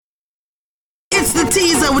The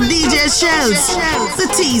teaser with DJ Shelz. The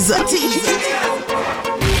teaser.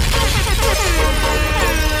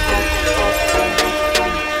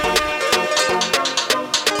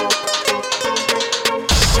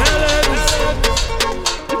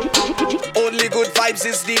 Only good vibes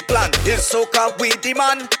is the plan. It's soca we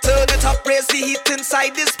demand. Turn it up, raise the heat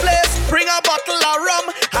inside this place. Bring a bottle of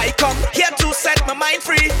rum. I come here to set my mind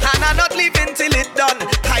free, and I'm not leaving till it done.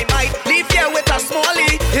 I might leave here with a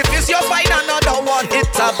smallie. If it's your find another one,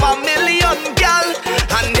 it's a million gal,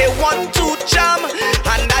 and they want to jam.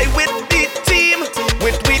 And I with the team,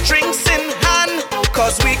 with we drinks in hand,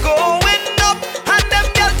 cause we going up, and them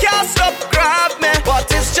gal can't stop grab me. But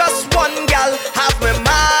it's just one gal, have me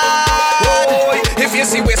mad. If you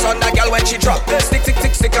see waist on that gal when she drop, stick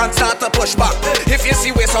and start to push back. If you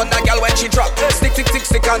see waist on that gal when she drop, stick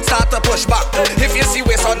and start to push back. If you see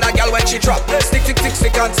waist on that gal when she drop, stick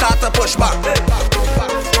and start to push back.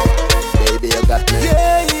 Baby, you got me.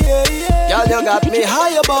 Girl, you got me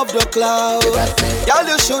high above the clouds. Girl,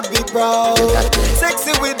 you should be proud.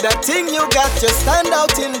 Sexy with that thing you got, you stand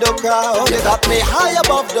out in the crowd. You got me high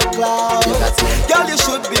above the clouds. Girl, you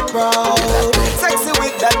should be proud. Sexy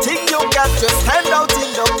with that thing you got, you stand out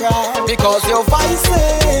in the crowd. Because you're vice,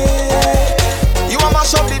 you are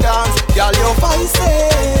mash up the dance. Girl, you're vice.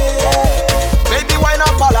 Baby, why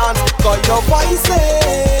not balance? Cause you're vice.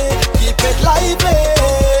 Keep it lively.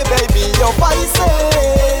 Baby, you're vice.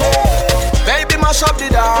 Baby, mash up the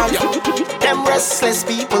dance. Them restless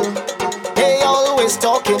people, they always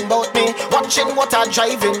talking about me. Watching what I'm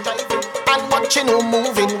driving, and watching who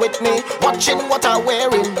moving with me. Watching what I'm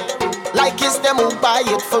wearing, like it's them who buy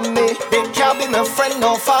it for me. They can't be my friend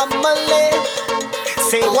or family.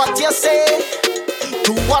 Say what you say,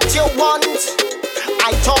 do what you want.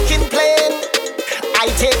 I talking plain, I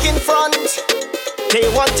take in front. They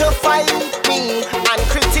want to fight me and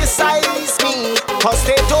criticize me, cause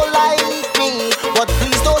they don't like me. But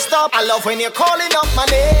please don't stop. I love when you're calling up my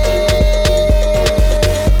name,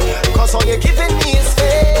 cause all you're giving me is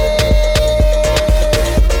fame.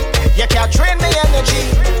 You can't drain my energy,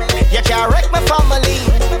 you can't wreck my family.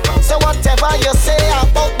 So whatever you say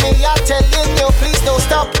about me, I'm telling you, please don't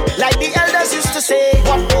stop. Like the elders used to say,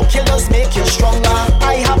 what no killers make you stronger.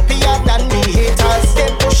 I happier than the haters. They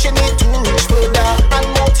pushing me to reach further and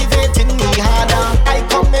motivating me harder. I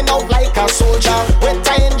coming out like a soldier with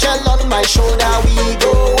an angel on my shoulder. We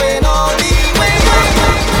going all the way.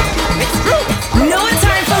 No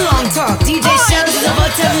time for long talk. DJ Shelz is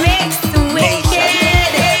about to mix the wicked.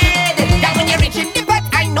 That when you're reaching the bed,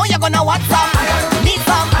 I know you're gonna want some. Need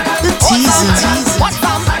some. The teaser. Want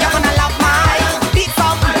some. You're gonna love my. Need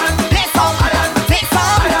some. Play some. Take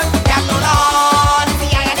some. Girl, hold on.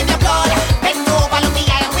 See iron in your blood. Bend over, look me,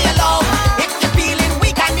 I am real love. If you're feeling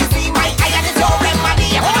weak and you see my iron is your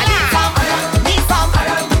remedy, you're gonna need some. Need some.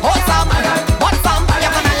 Hold some. Want some.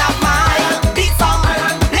 You're gonna love my. Need some.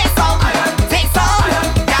 Play some. Take some.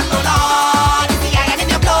 Girl, hold on. See iron in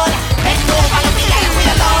your blood. Bend over, look me, I am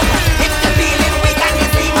real love. If you're feeling weak and you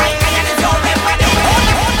see my iron is your remedy.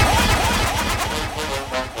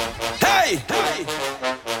 Hey!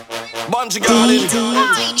 Bunch of garden.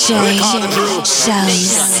 DJ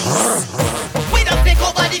Shelz. We don't take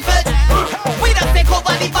over the fed. We don't take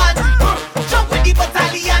over the band. Jump with the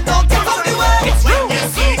battalion, don't get out the way. It's when you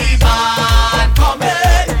see the band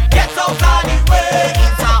coming, get out of the way.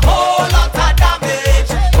 It's a whole lot of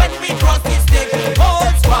damage. When we cross the stick,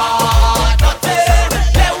 whole squad nothing.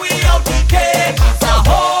 Then we out the cake. It's a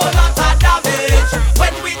whole lot of damage.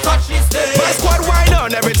 When we touch the stick. My squad wine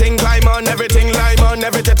on, everything climb on, everything lime on,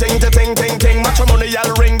 everything ting. Matrimony,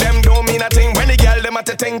 I'll ring them, don't mean a thing. When the girl them at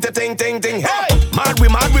the ting. Hey, mad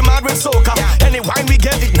with soca. Any wine we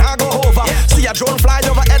get it now go over. See a drone fly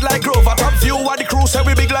overhead like Grover. Top view of the crew say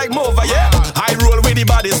we big like Mova. Yeah, I roll with the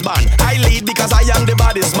baddest man. I lead because I am the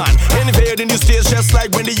baddest man. Invading the stage just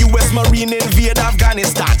like when the US Marine invade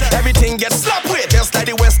Afghanistan. Everything gets slapped with just like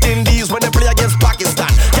the West Indies when they play against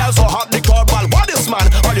Pakistan. Girls so hot the crowd ball. What is man?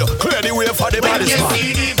 Are you clear the way for the baddest man?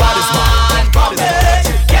 Baddest man.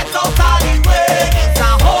 Get out of the way. It's a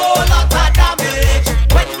whole lot of damage.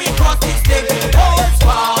 When we cross the stick, whole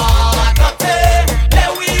squad nothing. Then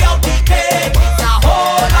we out the cake. It's a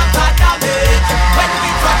whole lot of damage. When we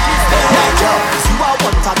touch the stick. You are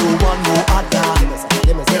one to do one more other.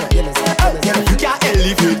 You can't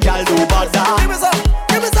elevate, girl, no bother. Give me some,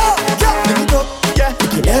 give me up.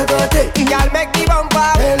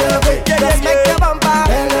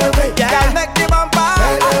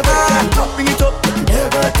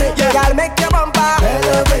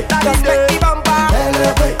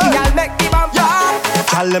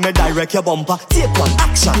 let me direct your bumper. Take one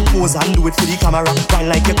action, pose and do it for the camera. Wine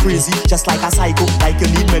like you're crazy, just like a psycho, like you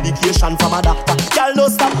need medication from a doctor. Girl,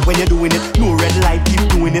 don't stop when you're doing it. No red light, keep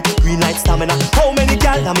doing it. Green light stamina. How many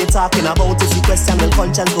girl am I talking about? Is the question, will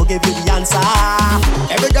conscience go give you the answer?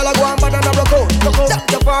 Every girl I go on bad and I broke out. Chop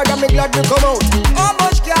your father, me glad you come out. How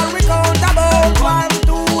much girl we count about? 1,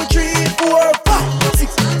 2, 3, 4, 5,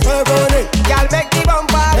 6, 7, 8. Girl make the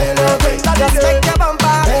bumper elevate. Just make the bumper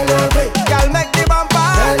elevate. Girl make the bumper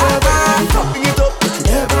elevate. Bring it up,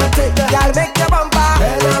 never take. Girl make the bumper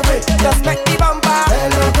elevate. Just make the bumper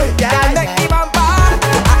elevate. Girl make the bumper.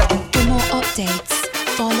 For more updates,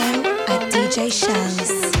 follow at DJ Shelz.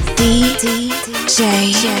 DJ Shelz.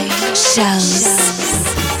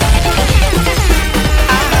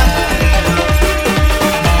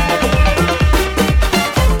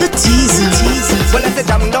 The teaser. Well, it's a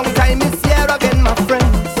damn long time it's here again, my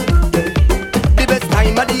friends. The best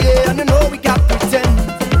time of the year, and you know we can't pretend.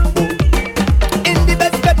 In the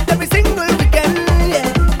best bed every single weekend, yeah.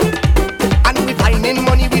 And we finding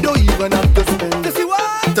money we don't even have to spend. To see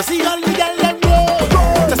what? To see all the girls them roll.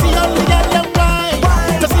 To see all the girls them wine.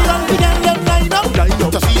 To see all the girls them line up.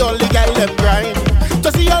 To see all the girls them grind.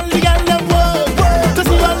 To see all the girls them work. To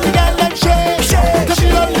see all the girls them shake. To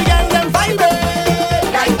see all the girls them vibrate.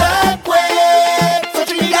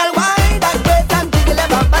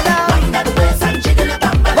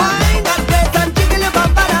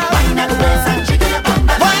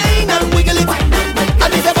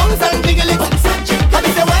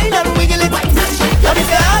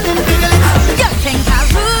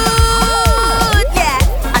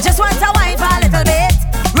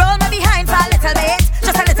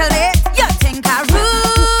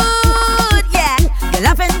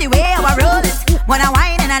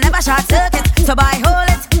 Short circuit, so I hold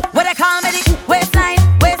it. What I call me the waistline,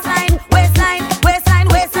 waistline, waistline, waistline,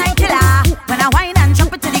 waistline killer. When I whine and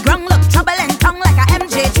jump it to the ground, look trouble and tongue like a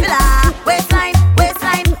MJ thriller. Waistline,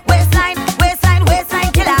 waistline, waistline, waistline,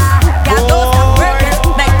 waistline killer. Got those that work it,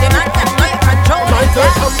 make them act and know you control it.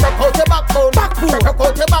 Rock out your backbone, backbone. Rock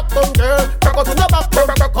out your backbone, girl. Rock out your backbone,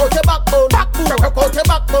 rock out your backbone, backbone. Rock out your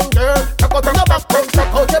backbone, girl. Rock out your backbone,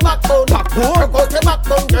 rock out your backbone, backbone. Rock out your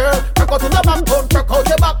backbone, girl. Rock out your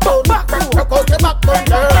backbone, rock out your backbone.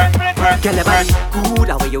 Girl, your body good,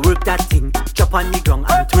 how you work that thing. Drop on the ground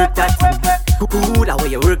and twerk that thing. Good, how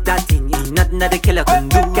you work that thing. Ain't nothing that the killer can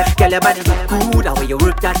do. Girl, your body good, how you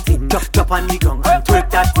work that thing. Drop on the ground and twerk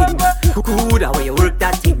that thing. Good, how you work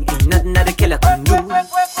that thing. Ain't nothing that the killer can do.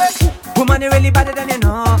 Woman, you really better than you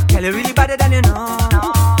know. Girl, you really better than you know.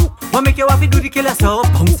 What make you have to do the killer so?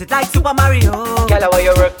 Bounce it like Super Mario. Girl, how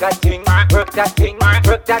you work that thing. Work that thing.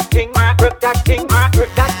 Work that thing. Work that thing.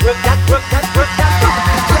 Work that. Work that. Work that. Work that.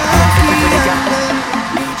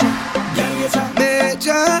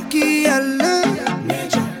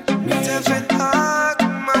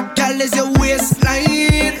 Girl, is your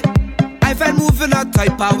waistline. I find moving a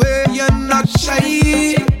type of way you're not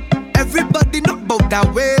shy. Everybody know about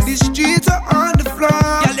that way. The streets are on the floor.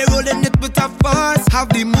 Girl, they rolling it with a force. Have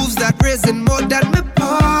the moves that raising more than me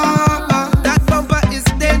paw. That bumper is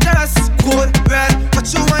dangerous. Cold red, but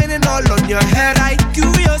you whining all on your head. I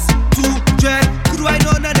curious to dread. Could I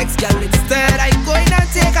know the next girl instead? I going and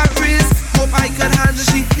take a risk. Hope I can handle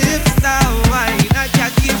she hips now. Wine, I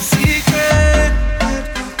can't keep secret.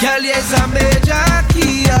 Girl, yes, a major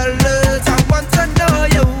key alert. I want to know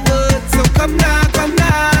your words. So come now, come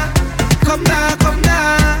now. Come now, come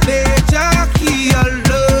now. Major key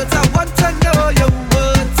alert. I want to know your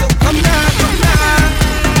words. So come now, come now.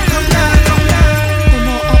 Come now, come now. For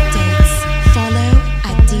more updates, follow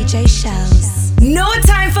at DJ Shelz. No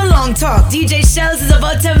time for long talk. DJ Shelz is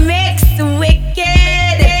about to mix wicked.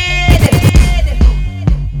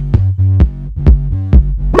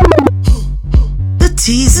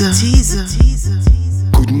 Teaser.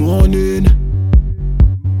 Good morning.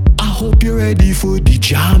 I hope you're ready for the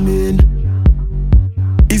jamming.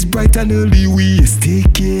 It's bright and early, we is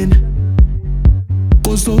taking.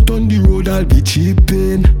 Cause out on the road I'll be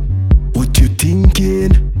chipping. What you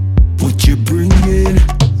thinking? What you bringing?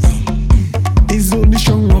 It's only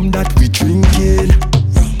strong rum that we drinking.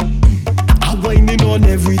 I'm whining on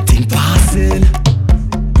everything passing.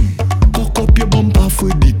 Cock up your bumper for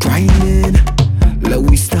the grinding. Let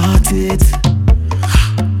we start it.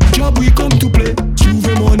 Job we come to play.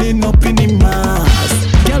 Tuesday morning up in the mass.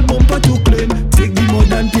 Girl bumper too clean. Take the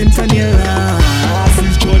mud and paint on your ass.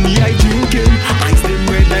 It's Johnny I drinking. Ice them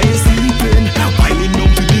red I sleeping. Winding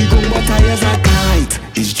up to the gun but tires are tight.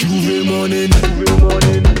 It's Tuesday morning. Good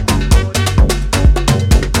morning.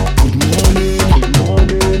 Good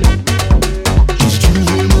morning. It's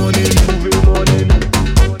Tuesday morning. Good morning.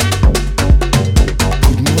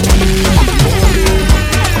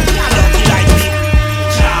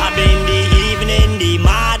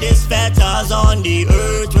 stars on the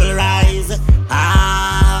earth will rise.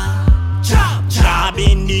 Job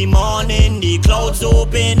in the morning, the clouds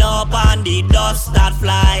open up and the dust that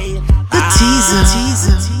fly. The teaser.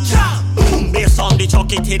 Based on the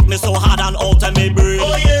chuck, it hit me so hard and out of me brain.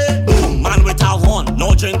 Oh yeah. Man with a horn,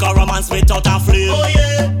 no drink or romance without a flame. Oh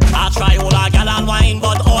yeah. I try all a gal and wine,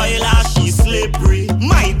 but oil she slippery.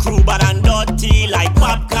 My crew bad and dirty like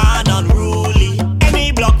popcorn unruly.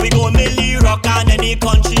 Any block we go milli rock and any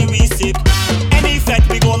country we sick. Any fete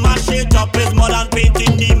we go mash it up with mud and paint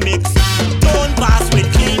in the mix. Don't pass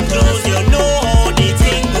with clean clothes, you know how the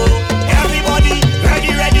thing go. Everybody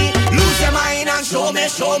ready, lose your mind and show me.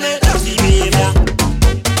 Dirty behavior,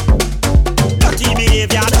 dirty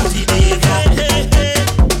behavior. Hey.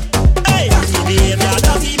 Hey, dirty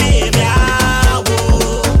behavior.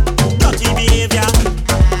 Whoa, dirty behavior.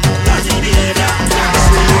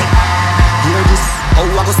 Hear this, how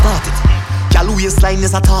I go start it. Gal waistline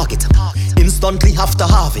is a target. Instantly have to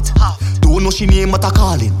have it. Don't know she name but I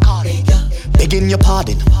calling. Begging your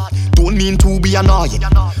pardon. Don't mean to be annoying,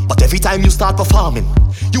 but every time you start performing,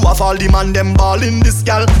 you have all the man them balling. This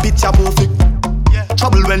gal picture perfect.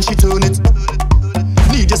 Trouble when she turn it.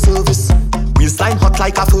 Need your service. Waistline hot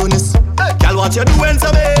like a furnace. Gal, what you doing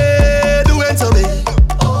to me?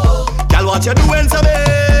 Gal, what you doing to me?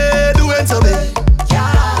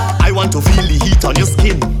 I want to feel the heat on your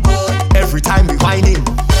skin. Every time we whining,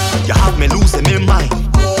 you have me losing my mind.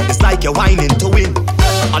 It's like you're whining to win.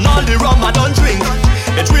 And all the rum I don't drink,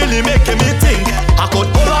 it's really making me think. I could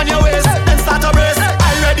pull on your waist and start a race.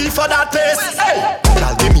 I'm ready for that place. Hey,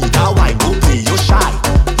 girl, give me that wine, go play your shy.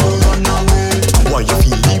 Don't run away. Boy, you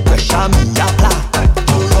feel the pressure me apply.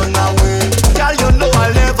 Don't run away. Girl, you know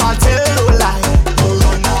I'll never tell no lie. Don't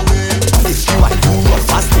run away. If you I do run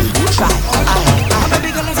fast, still go try.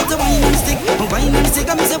 Baby girl, I said to wine and stick. Wine and stick,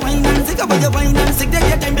 I miss a wine and stick. About your wine and stick. Take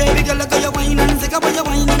your time, baby girl, look at your wine and stick. About your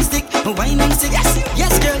wine and stick. Wine and stick,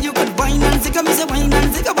 yes, girl, you could wine and stick. I miss a wine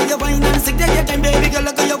and stick. About your wine and stick. Take your time, baby girl,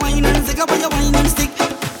 look at your wine and stick. About your wine and stick.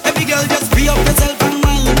 Baby girl, just free up yourself and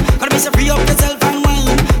wine. Gotta be so free up yourself and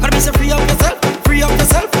wine. Gotta be so free up yourself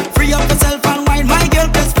and wine. My girl,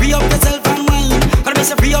 just free up yourself and wine. Gotta be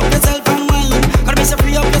so free up yourself and wine. Gotta be so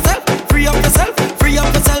free up yourself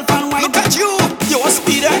and wine. Look at you, you want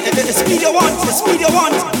speed, speed you want.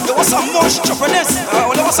 You want some more stupidness,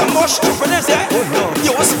 you want some more stupidness, yeah.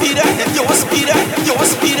 You want speed,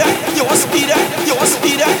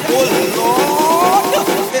 oh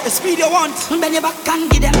Lord, speed you want. Bend your back and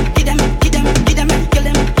give them, kill them.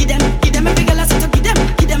 Every girl I said to give them,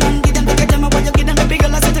 take them. What you give them, every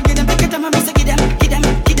girl I said to give them, take them. I miss to give them, kill them.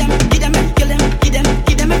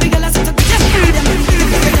 Every girl I said to give them, take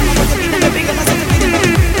them. What you give them, every girl I said to give them.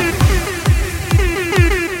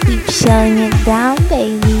 Keep showing it down,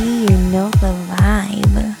 baby. You know the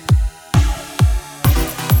vibe.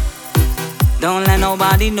 Don't let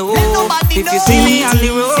nobody know. If you see me on the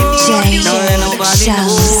road, don't let nobody know.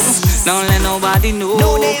 Don't let nobody know.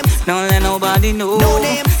 Don't let nobody know.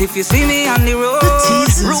 If you see me on the road,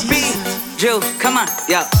 Joe, come on,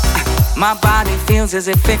 yeah. My body feels as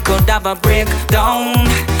if it could have a breakdown.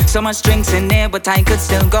 So much drinks in there, but I could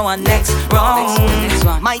still go on next round.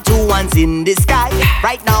 My two ones in the sky.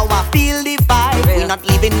 Right now I feel the vibe. We're not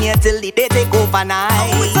leaving here till the day take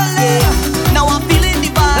overnight. Now I'm feeling the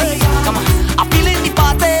vibe. Come on, I'm feeling the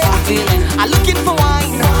party. I'm looking for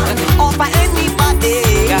wine. Or for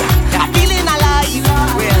anybody. I'm feeling alive.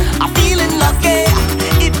 I'm feeling lucky.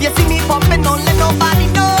 If you see me popping, don't let nobody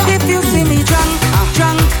know. if you see me drunk,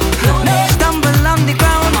 stumble on the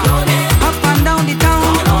ground, up and down the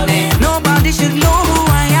town, nobody should know who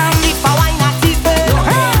I am. If I wine not sleeping,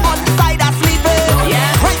 on the side I sleeping.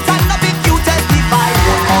 Right hand up if you testify.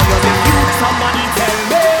 All your reviews. Somebody tell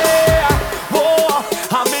me, whoa,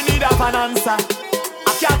 how me need of an answer.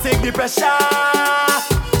 I can't take the pressure.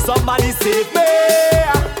 Somebody save me,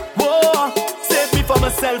 whoa, save me from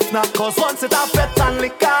myself now. Cause once it a fete and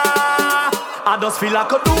liquor, I just feel I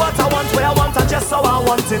could do what I want, where I want, and just how I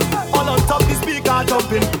want it. All on top the speaker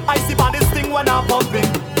jumping, I see by this thing when I'm pumping.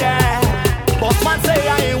 Yeah, boss man say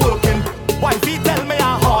I ain't working, wifey tell me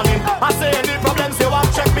I'm horny. I say any problems you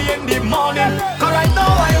want, check me in the morning. Cause right now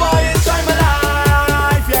I want to enjoy my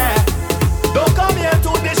life, yeah. Don't come here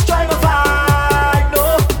to destroy my vibe,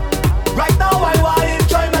 no. Right now I want to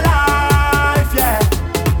enjoy my life, yeah.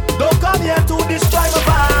 Don't come here to destroy my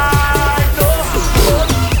vibe, no.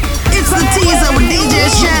 It's the teaser with DJ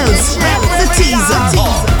Shelz. The teaser.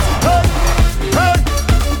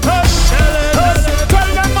 Tell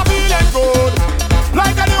them I'm feeling good,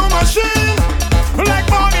 like a new machine, like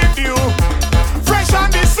morning dew, fresh on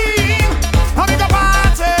the scene. I'm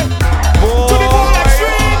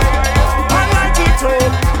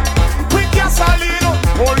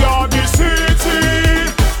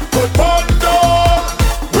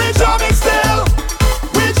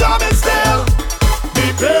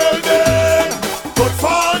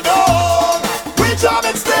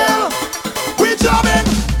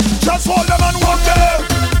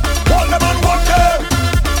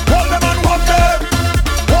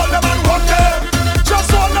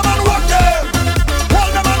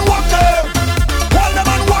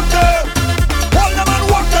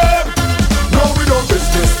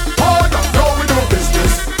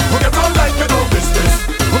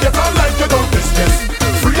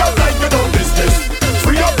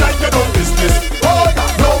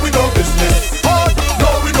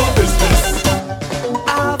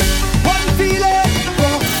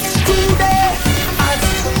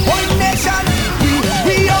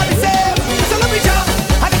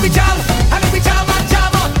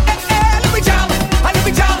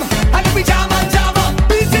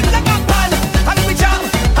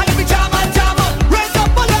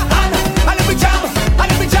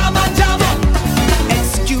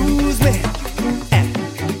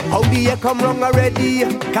How the year come wrong already?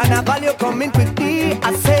 Carnival you coming quickly,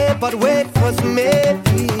 I say, but wait, cause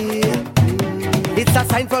maybe it's a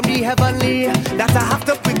sign from the heavenly that I have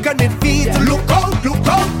to quicken my feet. Look out,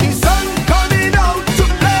 the sun coming out to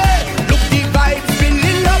play. Look the vibes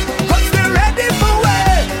filling up, cause we're ready for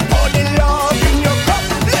way. Pour the love in your cup,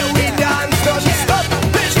 let we dance, don't stop.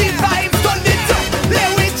 Push the vibes, turn it up,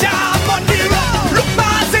 let we jam on the road. Look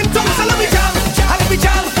mass in tongues, so let me jam, let me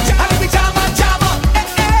jam, let me jam and jam up.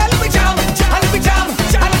 Let me jam, let me jam,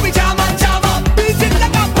 let me jam and jam up. Beat it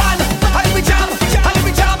like a pan, let me jam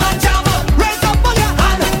and jam up. Raise up on your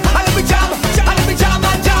hand, let me jam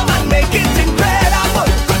and jam and make it incredible.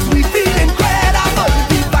 Cause we feel incredible,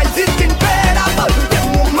 the vibes is incredible, the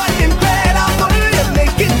movement incredible, they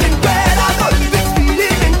make it incredible, this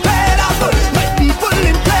feeling incredible, my people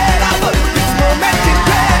incredible, this moment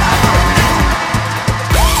incredible.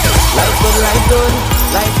 Life good, life good,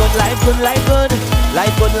 life good, life good, life good,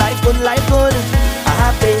 life good, life good, life good.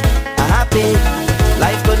 I'm happy,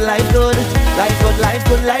 life good, life good, life good, life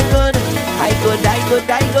good, life good.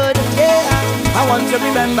 I good, yeah. I want you to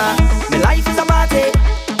remember, my life is a party.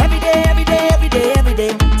 Every day, every day, every day, every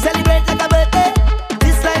day. Celebrate like a birthday.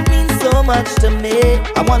 This life means so much to me.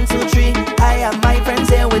 I 1, 2, 3. I have my friends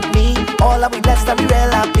here with me. All are we blessed and we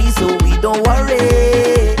real happy, so we don't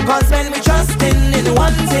worry. Cause when we trusting in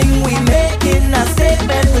one thing, we making a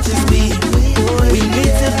statement, which is we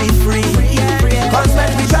need to be free. Cause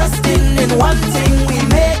when we trusting in one thing, we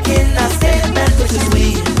making a statement, which is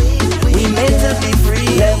we made to be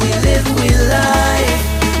free. Yeah, we live with life,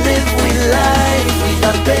 we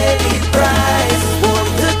don't pay the price.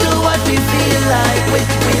 To do what we feel like with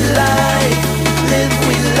we life, live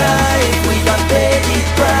with life, we don't pay the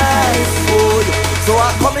price. Oh, yeah. So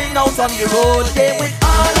I'm coming out on the road there with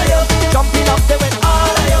all of you, jumping up there with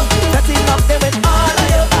all of you, setting up there with all of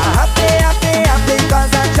you. I'm happy,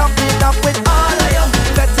 cause I'm jumping up with all of you,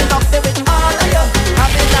 setting up there with all of you,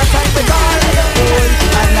 having a time with all of you.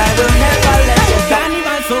 And I will never let you go.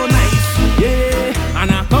 Carnival so nice, yeah.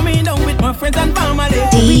 And I'm coming down with my friends and family.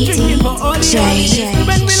 We drinking for all the holidays.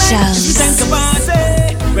 When we like, it's time to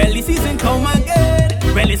party. Well, the season come again.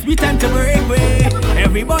 Well, it's we time to break away.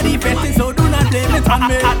 Everybody fetting, so do not blame it on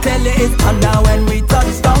me. I tell you, it's thunder when we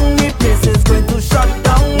touch down. The place is going to shut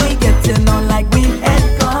down. We getting on like we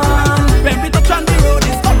had gone. When we touch on the road,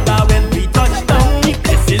 it's thunder when we touch down. The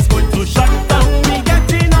place is going to shut down. We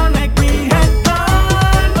getting on like we had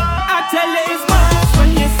gone. I tell you, it's mad when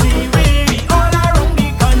you see we all around the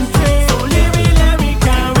country. So live it, let me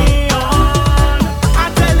carry on.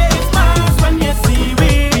 I tell you, it's mad when you see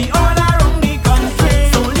we all around the country.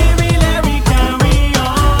 So live it, let me carry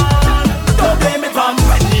on. Don't blame it on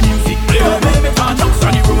when the music play. Don't blame it on jokes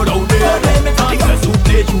on the road out there. Don't blame it on the girls who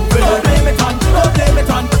play too well. Don't blame it on, don't blame it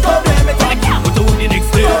on, don't blame it on the can't go to the next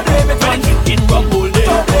day. Don't blame it on drinking rum all day.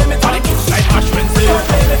 Don't blame it on the kids like Ash Wednesday. Don't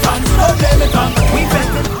blame it on, don't blame it on. We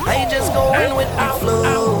felt it. I just go in with the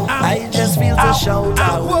flow. I just feel the shout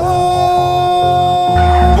out. Boy,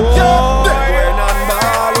 when I'm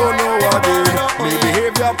ball, oh no again. Me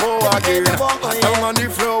behavior poor again. I'm on the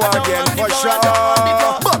floor again for sure.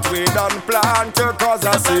 But we done plan to cause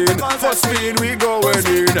a scene. For speed we going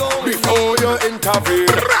in before you intervene.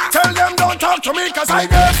 Tell them don't talk to me cause I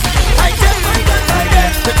deaf.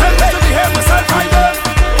 They tell me to behave myself, I deaf.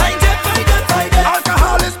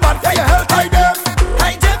 Alcohol is bad for your health, I deaf.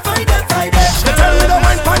 They tell me don't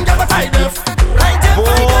mind pan, but I deaf.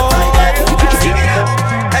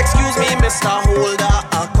 Excuse me, Mr. Holder,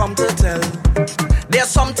 I come to tell. There's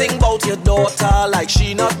something about your daughter, like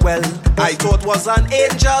she not well. I thought was an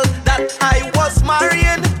angel that I was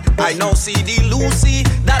marrying. I now see the Lucy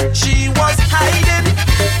that she was hiding.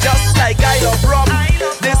 Just like I love rum,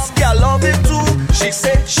 this girl love it too. She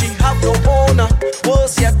said she have no owner,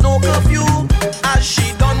 worse yet no curfew. As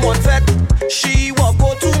she done one vet, she walk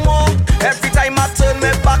go two more. Every time I turn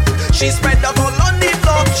my back, she spread out all on the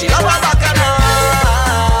floor. She have a bacchanal,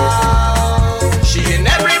 she in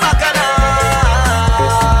every bacchanal.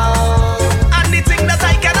 And the thing that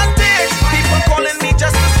I cannot take, people calling me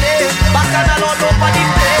just to stay. Bacchanal all over the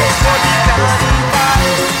place for the carnival.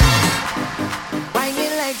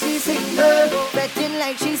 Whining like she's single, betting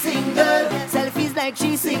like she's single, selfies like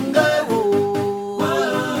she's single,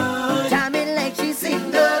 jamming like she's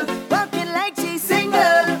single, walking like she's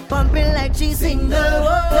single, pumping like she's single.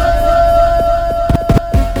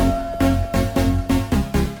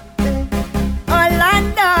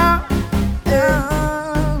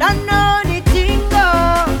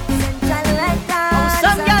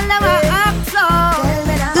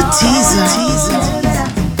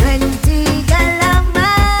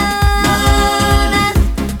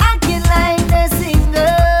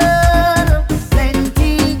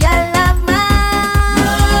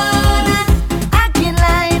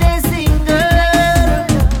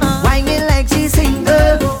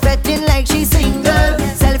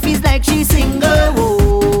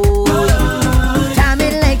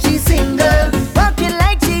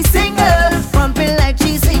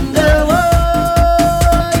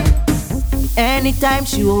 Anytime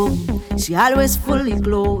she home, she always fully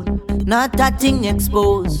clothed, not that thing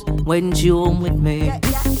exposed. When she home with me,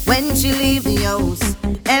 when she leave the house,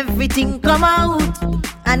 everything come out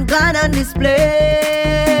and gone on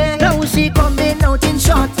display. Now she coming out in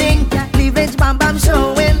short thing, cleavage bam bam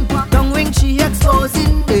showing, tongue ring she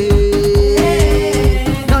exposing.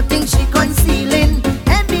 Nothing she concealing,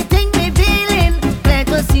 everything revealing, clear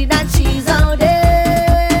to see that she's out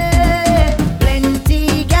there.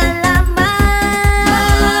 Plenty gal a man,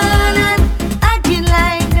 acting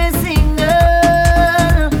like the single.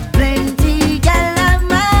 Plenty gal a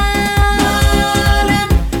man,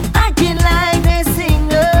 acting like the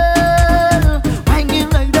single. Whining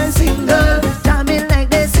like the single, jamming like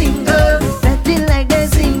the single, betting like the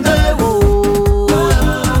single.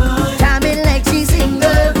 Oh, jamming like she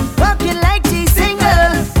single, walking like she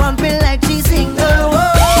single, pumping like she single.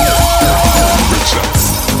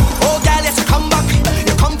 Oh, girl, yes, you come back.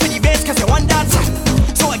 You come for the bass cause you want dance.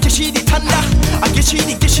 So I give she the thunder. I give she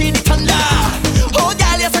the thunder. Oh,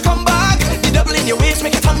 girl, yes, you come back. The double in your waist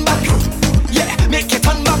make you turn back. Yeah, make you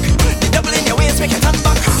turn back. The double in your waist make you turn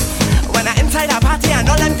back. When I inside a party and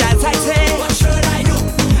all them guys I say, what should I do?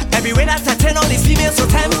 Everywhere that I turn, all these females so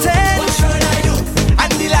tempted. What should I do?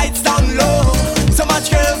 And the lights down low. So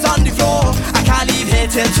much girls on the floor. I can't leave here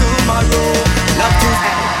till tomorrow. Love to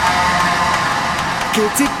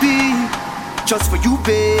Get it big, just for you,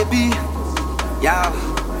 baby. Yeah,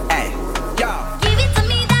 hey, yeah. Give it to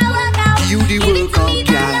me, that workout. Give you the workout,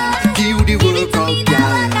 girl. Give you the workout,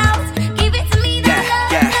 girl. Give it to me, that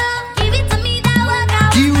Yeah, love. Give it to me, that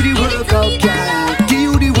workout. Give you the workout, girl. Give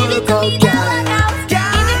you the workout, girl.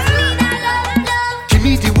 Give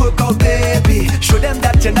me the workout, baby. Show them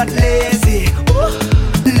that you're not lazy. Ooh,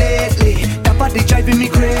 lately, that body driving me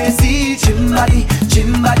crazy. Gym body,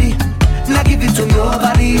 gym body. Now give it to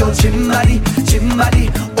nobody, oh gym body, gym body.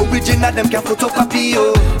 Original them can photocopy,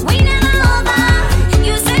 oh. We never over.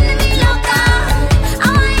 You sending me loca. I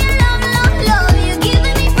want your love, love, love. You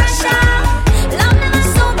giving me pressure. Love never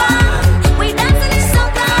sober. We dancing in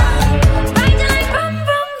soca. Riding like brum,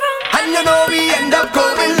 brum, brum. And you know we end up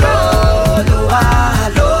going low, low,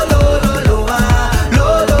 low, low, low, low,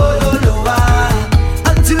 low, low, low, low,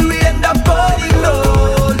 until we end up going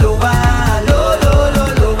low, low, low, low, low,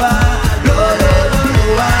 low, low, low,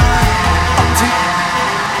 low, until.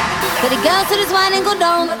 For the girls to this wine and go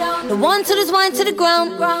down, the one to this wine to the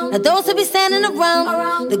ground. Now those who be standing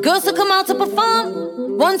around, the girls who come out to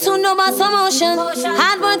perform. One, two, know about some motion.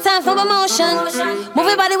 Hard work, time for promotion. Move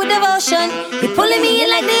your body with devotion. You're pulling me in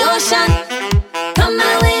like the ocean. Come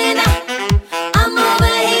my way now, I'm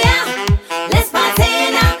over here. Let's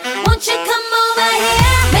party now. Won't you come over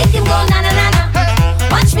here? Make him go na na na na.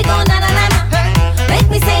 Watch me go na na na na. Make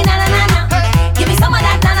me say na na na na. Give me some of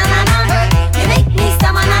that na na na na. You make me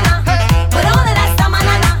stamina na. Put all of that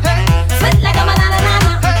stamina na. Sweat like a banana na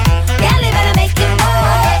na. Girl, you better make it move.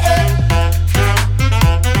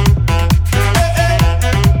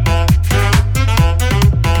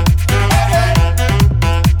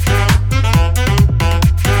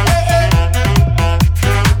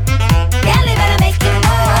 Girl, you better make it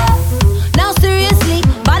move. Now seriously,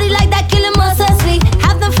 body like that killing mercilessly.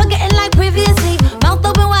 Have them forgetting like previously. Mouth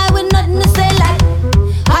open wide with nothing to say like.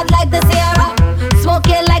 Hot like the Sierra, smoke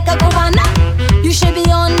it like a Cubana. You should be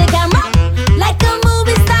on the camera, like a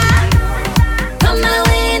movie star. Come my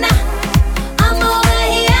way now, I'm over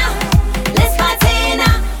here. Let's party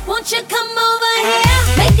now, won't you come over here?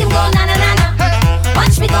 Make him go na na na na.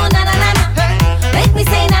 Watch me go na na na na. Make me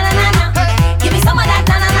say na na na na. Give me some of that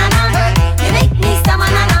na na na na. You make me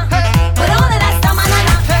stamina na. Put all of that stamina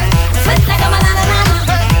na. Sweat like a banana na na.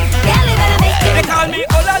 Girl, you better make it. They call me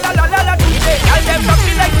oh la la la la la DJ. Girl, them rock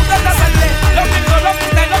me like Buddha la Sunday. Love me so, love me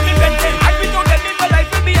style, love me plenty. And we don't get me, my life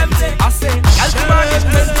will be empty. I say, girl, the man is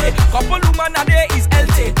plenty. Couple woman a day is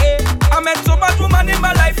healthy. I met so much woman in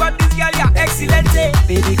my life, and this girl, you're excellent.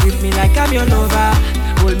 Baby, grip me like I'm your lover.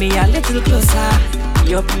 Hold me a little closer.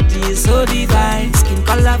 Your beauty is so divine. Skin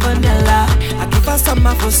color vanilla. I give her some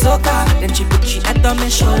for soca. Then she put she head on my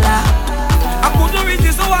shoulder. I couldn't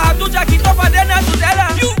resist, so I had to jack it up and then I had to tell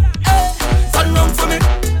her, you, turn round for me,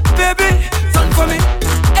 baby, turn for me,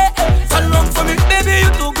 turn round for me, baby,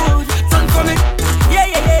 you too good, turn for me, yeah,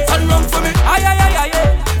 yeah, yeah, turn round for me, ay, ay, ay, ay,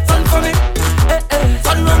 turn for me,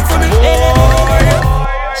 turn round for me,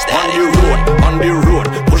 On the road,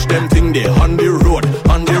 push them thing there, on the road,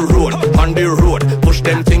 on the road, on the road, push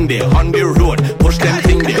them thing there, on the road, push them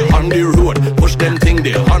thing there, on the road, push them thing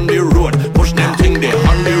there, on the road, push them thing there,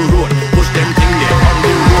 on the road, push them thing there, on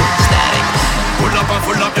the road. Static.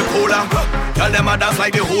 Pull up the cola, tell them I dance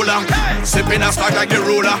like the hula, sipping a stock like the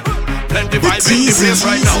ruler. Plenty vibe in the place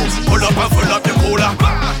right now. Pull up and fill up the cooler.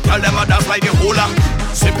 Tell them a dance like the hula.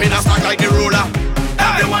 Sipping a snack like the ruler.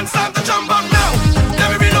 Everyone start to jump up now.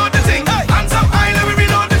 Let me reload the thing. Hands up high, let me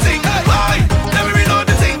reload the thing. Why? Let me reload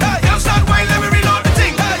the thing. Y'all start wine, let me reload the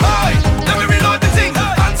thing. Why? Let me reload the thing.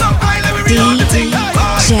 Hands up high, let me reload the thing.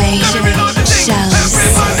 DJ Shelz.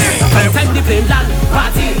 Time the flame land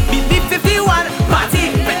party. Beat 51 party.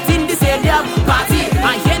 Wet in the stadium party.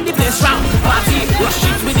 I hear the place round party. Rush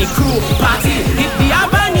it with the crew party. Hit the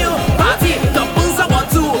avenue party. Doubles are what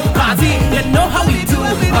two party. You know how we do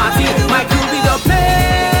party. My crew be the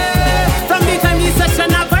play. From the time the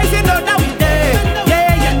session I price it know that we day.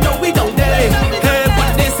 Yeah, you know we don't day. Hey,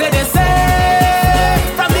 what they say.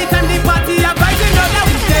 From the time the party I price it know that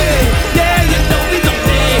we day. Yeah, you know we don't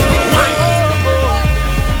day.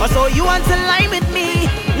 Why? So you want to line with me?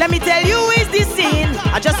 Let me tell you it's the scene.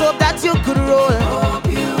 I just hope that you could roll.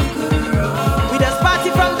 We just party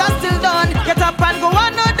from dusk till dawn. Get up and go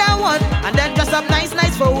another one. And then dress up nice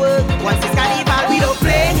for work. Once it's carnival, we don't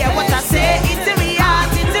play. Hear what I say. Into me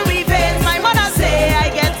heart, into me veins. My mother say I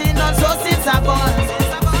get in on so since I born.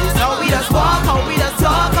 So we just walk, how we just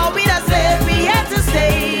talk, how we just live. We here to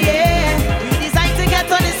stay, yeah. We designed to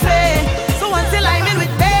get on this way. So until I'm in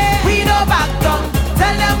with me, we don't back down.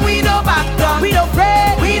 Tell them we don't back down. We don't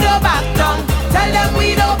pray, we don't back down. Tell them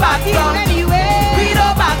we don't back down. Anyway, we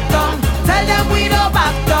don't back down. Tell them we don't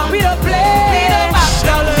back down. We don't play, we don't back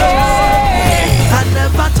down. I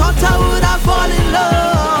never thought I would have fallen in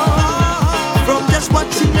love from just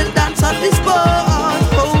watching the dance at this bar.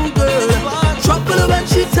 Oh girl, trouble when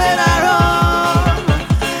she turn around,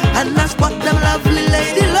 and that's what them lovely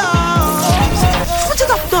lady loves. Switch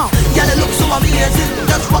it up now. Yeah, they look so amazing.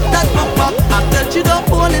 Just walk that bump up. I tell you don't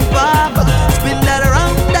hold it back. Spin that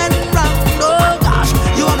around and round. Oh gosh,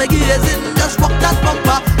 you are making gazing. Just walk that bump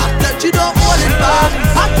up. I tell you don't hold it back.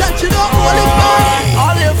 I tell you don't hold it back.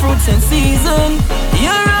 All your fruits in season,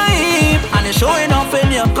 you're ripe, and you're showing off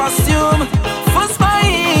in your costume. First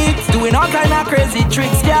bite, doing all kind of crazy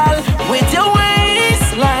tricks, girl. With your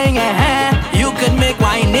waistline, you could make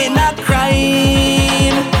whining a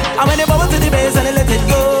crime. And when you bubble to the bass and you let it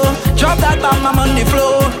go, drop that bam on the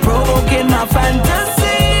floor, provoking my fantasies.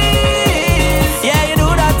 Yeah, you do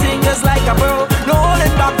that thing just like a pro. No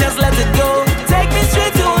holding back, just let it go. Take me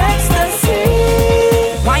straight to ecstasy.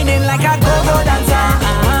 Whining like a go-go dancer,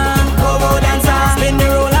 go-go dancer. Spin the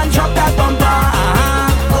roll and drop that bumper,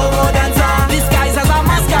 go-go dancer. Disguise as a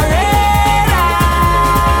masquerade,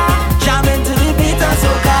 jamming to the beat of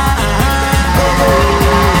soca, go-go.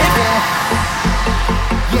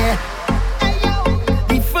 Yeah.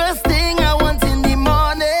 The first thing I want in the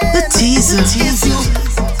morning, The teaser. is you.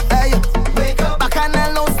 Hey, wake up, back and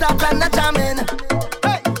I don't stop and I jamming.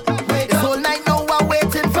 Hey, this whole night now I'm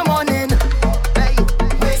waiting for morning. Hey,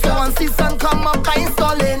 so once the sun come up, I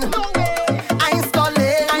installing.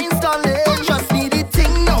 Trust me, the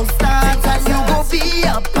thing now start and you go be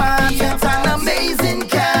a part. It's an amazing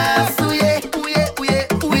cast. Ooh yeah.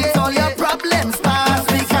 With all your problems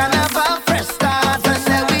past, we can have a fresh start and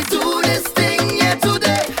then we do this thing here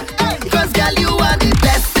today. Cause girl, you are the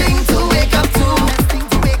best thing to wake up to.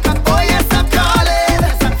 Oh yes, I'm calling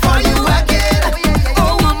for you again.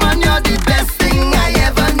 Oh woman, you're the best thing I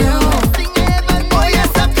ever knew. Oh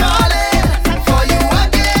yes, I'm calling for you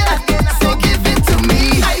again. So give it to me.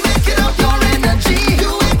 I waking up your energy. You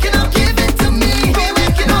waking up, give it to me. We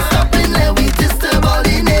waking up, stopping there, we disturb all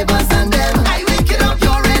the neighbors and them. I waking up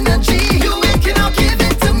your energy. You waking up, give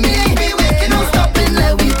it to me. We waking up, stopping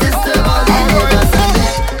there, we disturb all the neighbors and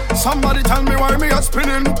them. Somebody tell me why me head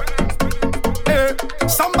spinning. Hey,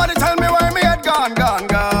 somebody tell me why me head gone.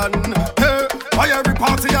 Hey, why every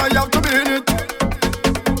party I have to be in it?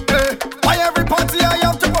 Hey, why every party I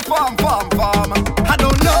have to perform? I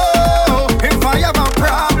don't know if I have a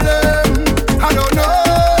problem. I don't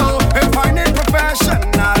know if I need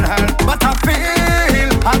professional help, but I feel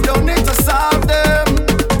I don't need to solve them.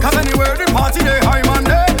 Cause anywhere the party they high man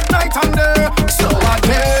day, night and day. So I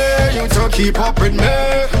dare you to keep up with me.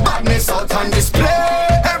 Badness out on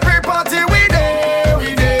display. Every party we there.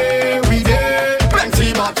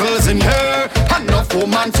 Plenty bottles in here, enough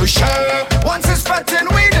woman to share. Once it's fetting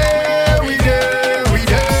we there.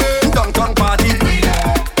 Downtown party,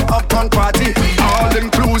 uptown party, all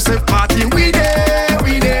inclusive party. We there.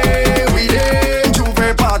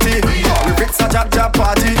 Juve party, we fix a jab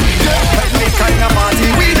party. Any kind of party.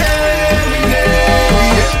 We there.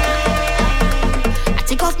 I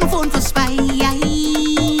take off my phone for spite.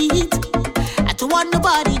 I don't want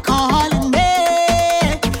nobody calling me.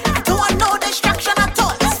 I don't want no distraction at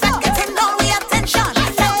all. It's not getting all the attention.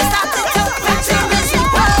 Let's start it up. Continuously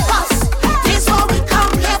purpose. This what we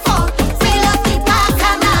come here for.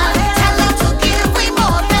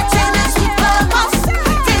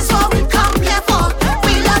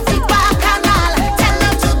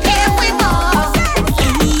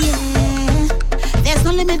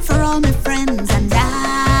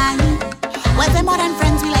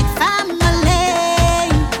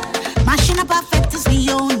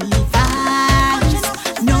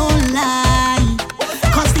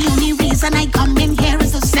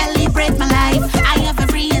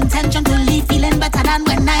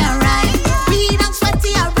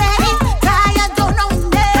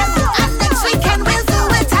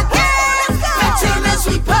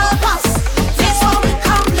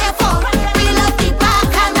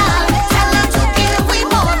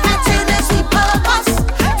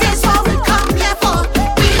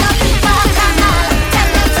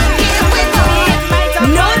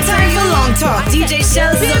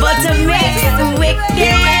 Shelz is about to mix wicked.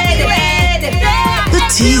 The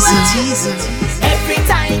teaser. Every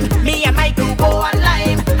time me and my crew go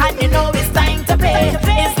online, and you know it's time to pay.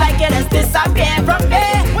 It's like it has disappeared from me.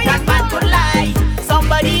 That man could lie.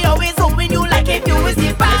 Somebody always hoping you like if you was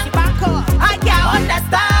the back. I can't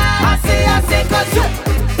understand. I say, cause you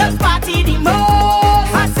just party the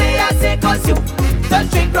most. I say, cause you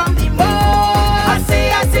just drink from the most. I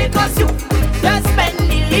say, cause you just spend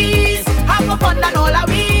the least. Have a fun and all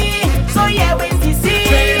we. So yeah, where's the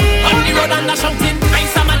scene? On the road and a shouting,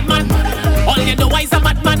 I's a madman. All you know I's a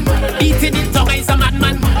madman. Beating it tongue, I's a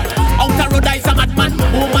madman. Out the road, I's a madman.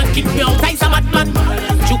 Woman kick me out, I's a madman.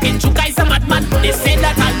 Choking chook, I's a madman. They say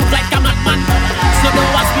that I look like a madman. So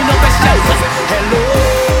don't ask me no questions. Hello,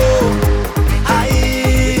 hi,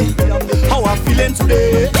 how I'm feeling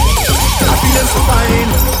today? I'm feeling so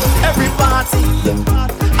fine. Every party,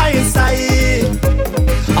 I inside.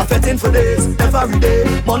 I'm fetting for this every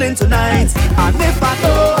day, morning to night. And if I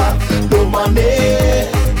don't have no money,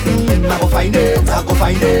 I go find it, I go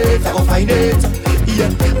find it, I go find it. Yeah.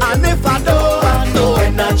 And if I don't have no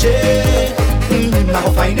energy, I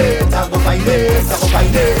go find it, I go find it, I go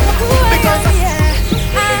find it. Because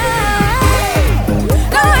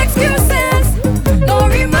no excuses, no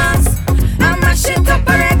remorse. I'm a shit up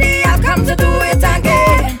already, I'll come to do it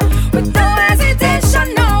again. With no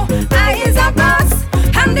hesitation, no, I is a boss.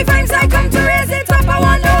 And the vibes I come to raise it up, I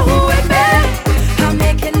wanna know who it be. I'm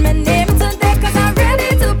making my name today, cause I'm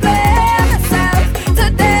ready to play myself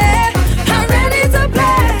today. I'm ready to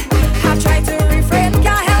play. I try to refrain,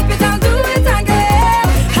 can't help it, I'll do it again.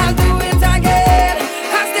 I'll do it again.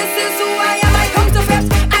 Cause this is who I am, I come to fet.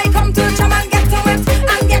 I come to jam and get to it.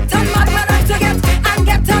 And get on mad, but not to get. And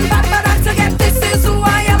get on bad, but not to get. This is who I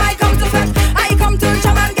am, I come to fet. I come to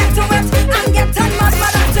jam and get to it. And get on mad,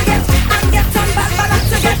 but not to get. And get on bad, but not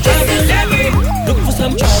to get. Look for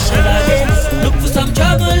some trouble again. Look for some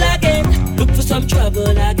trouble again. Look for some trouble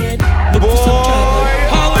again. Look for some trouble.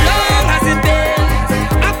 How long has it been?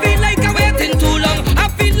 I feel like I'm waiting too long. I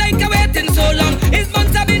feel like I'm waiting so long. It's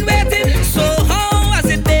months I've been waiting. So how has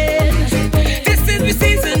it been? This is the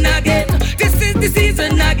season again. This is the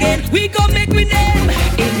season again. We gon' make me name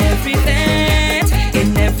in every dance,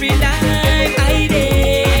 in every line. I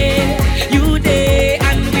did, you did,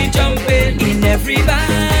 and we jumping in every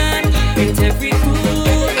band, with every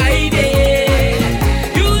crew. I did,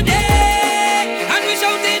 you did, and we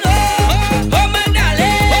shouting oh, oh my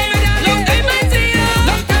darling. Long time I see you,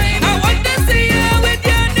 I want to see you with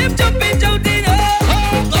your nip jumping, shouting oh,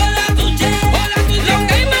 hola tunje. Long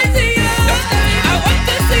time I see you, I want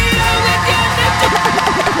to see you with your nip jumping.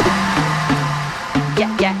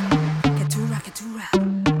 Yeah. Get to rap.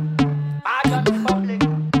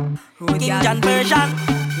 King John version.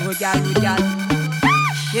 Rude gal. Yeah.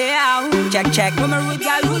 Check. From a rude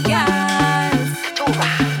gal.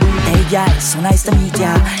 Hey girl, so nice to meet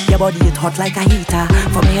ya. Your body is hot like a heater.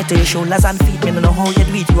 From here to your shoulders and feet, me don't know how you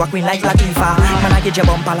do it. You a queen like Latifah. Man, I get your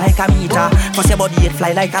bumper like a meter. Cause your body it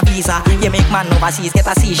fly like a visa. You make man overseas get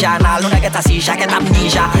a seizure. And all when I get a seizure, get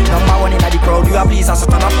amnesia. Number one in the crowd, you a pleaser. So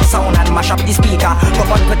turn up the sound and mash up the speaker. Go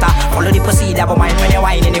on Twitter, follow the procedure. But mind when you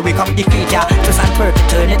whine and you wake up the creature. Twist and twerk,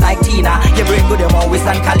 turn it like Tina. You bring good, you more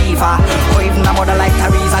wisdom Khalifa. Or even a mother like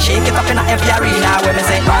Teresa. Shake it up in a empty arena. When me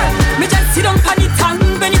say, Me just sit down pan it and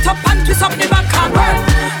bend it up and twist up the back and work.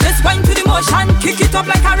 Just wind to the motion, kick it up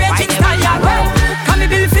like a raging stallion. Can me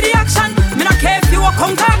build for the action? Me not care if you a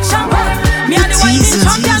concoction. Me and the whining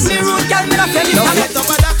champion, me rude girl, me not care me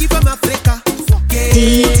stand up.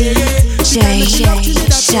 DJ Shelz.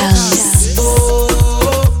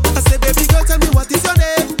 I said, baby girl, tell me what is your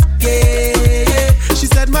name? Yeah. She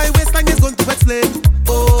said my waistline is going to explain.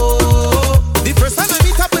 The first time I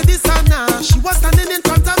meet up with this Anna, she was standing in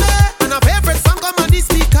front of me, and her favorite song come on the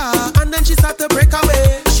speaker, and then she started to break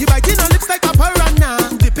away. She biting her lips like a piranha,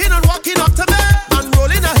 dipping and walking up to me, and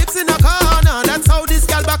rolling her hips in a corner. That's how this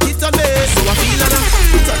girl back it on me. So I feel on her,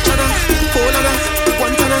 touch on her, hold on her,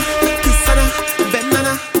 want on her, kiss on her, bend on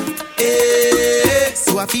her.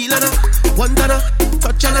 So I feel on her, want on her,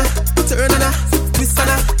 touch on her, turn on her, twist on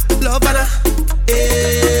her, love on her.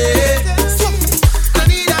 So I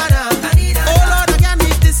need her. Oh Lord, I can't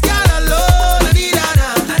leave this girl alone. I need her.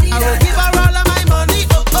 I will give her all of my money.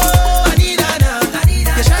 Oh, I need her.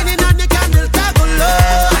 You're shining on the candle, tag low.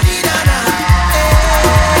 I need her.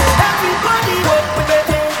 Everybody walk with it.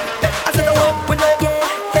 I said I walk with it.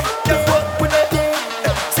 Just walk with it.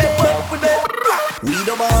 Say walk with it. We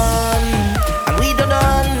the one, and we the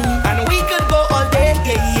none, and we could go all day,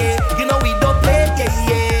 yeah.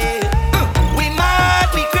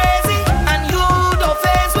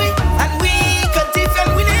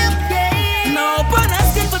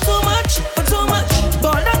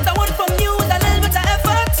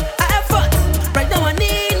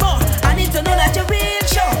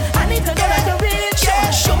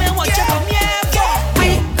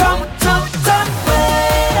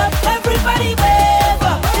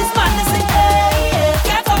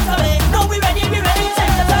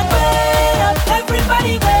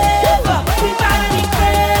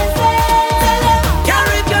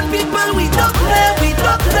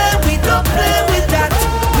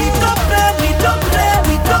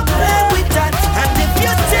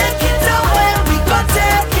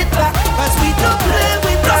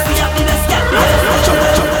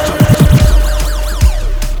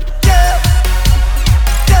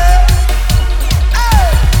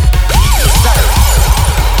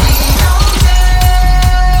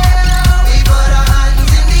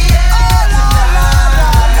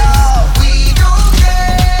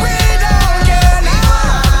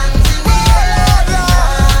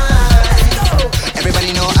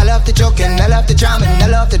 jamming, I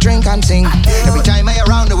love to drink and sing. Every time I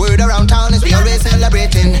around the world, around town, is we always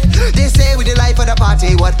celebrating. They say we the life of the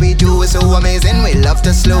party, what we do is so amazing. We love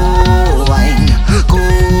to slow wine,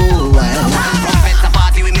 cool wine. From fest to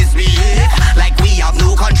party we misbehave, like we have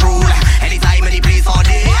no control. Anytime, any place all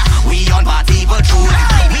day, we on party patrol.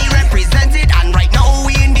 We represent it and right now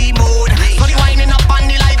we in the mode. So the winding up and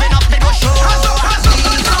the living up, they go show.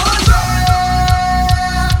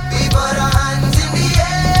 We put our hands in the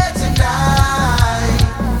air tonight.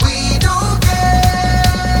 We don't care.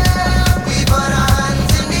 We put our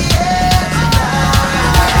hands in the air tonight.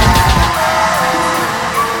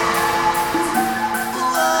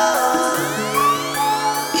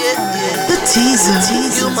 The teaser.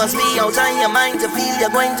 You must be out of your mind to feel you're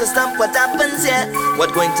going to stop what happens here.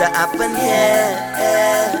 What's going to happen here?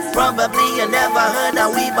 Probably you never heard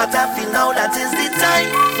of we, but I feel now that is the time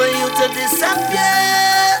for you to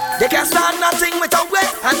disappear. They can't start nothing without way,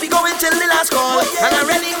 and we going till the last call. And I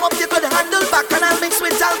really hope you could handle back and I'll mix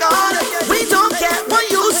with alcohol. We don't care what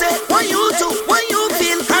you say, what you do, what you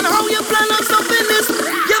feel, and how you plan on stopping this.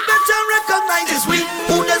 You better recognize this week.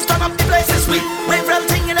 Who does turn up the place this week? Wave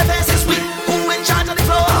everything in the face this week. Who in charge of the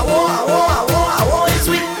floor? I this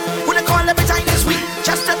week. Who they call every time this week?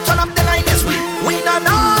 Just to turn up the line this week. We don't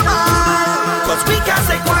know, cause we can't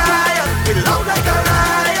stay quiet. We loud like a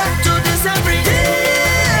riot to this every day.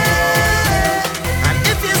 And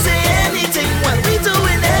if you say anything, well, we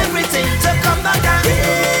doing everything to come back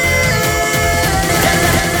again.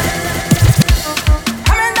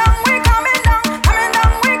 Coming down, we coming down. Coming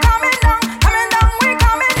down, we coming down. Coming down, we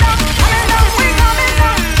coming down. Coming down, we coming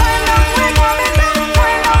down. Coming down, we coming down.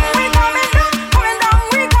 Coming down, we coming down. Coming down,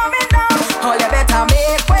 we coming down. All you better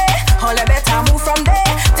make way. All you better move from there.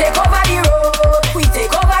 Take over the road. We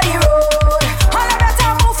take over the road. All you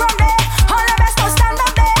better move from there. All you best to stand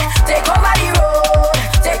up there. Take over the road.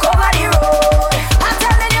 Take over the road. I'm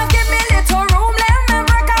telling you, give me little room, let me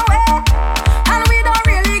break away. And we don't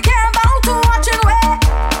really care about to watching way.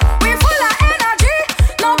 We full of energy,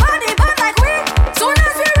 nobody bad like we. Soon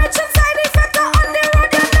as we reach inside the sector on the road,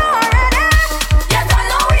 you know already. You don't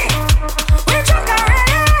know we drunk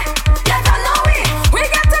already. You don't know we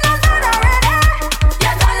getting us done already.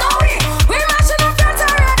 You don't know we mashing up friends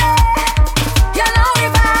already. You know we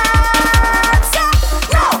bad. So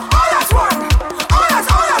now all as one, all as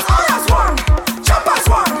one. Jump as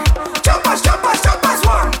one, jump as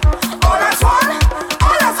one. All as one,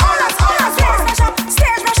 all as one.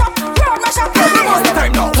 Stage mash up, road mash up. All the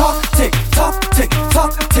time now. Talk, tick, tock, tick,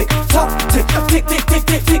 tock, tick, tock, tick, tick, tick, tick,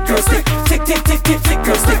 tick, tick, girl stick, tick, tick, tick, tick, tick,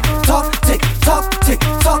 girl stick, talk, tick, tock, tick,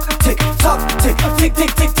 tock, tick, tock, tick, tick,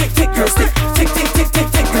 tick, tick, tick, tick, girl stick, tick, tick, tick, tick,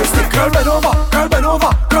 tick, girl stick. Girl bend over, girl bend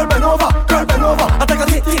over, girl bend over, girl bend over. I take a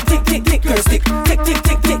tick, tick, tick, tick, tick, girl stick, tick, tick,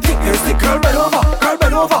 tick, tick, tick, girl stick. Girl bend over, girl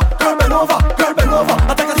bend over, girl bend over, girl bend over.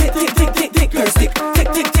 I take a tick, tick, tick, tick, tick, girl stick, tick,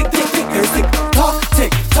 tick, tick, tick, tick, girl stick. Talk,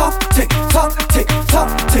 tick, tock, tick, tock, tick, tock,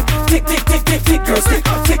 tick, tick, tick, tick, tick, tick, girl stick,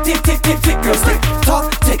 tick, tick, tick, tick, tick, girl stick. Talk,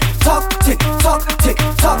 tick, tock, tick, tock, tick,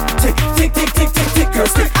 tock, tick, tick, tick, tick, tick, tick, girl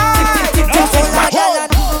stick, tick, tick, tick, tick, tick.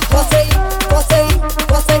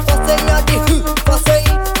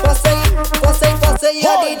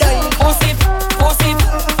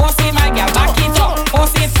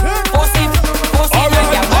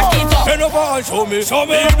 Show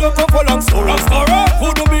me, you don't come for long story.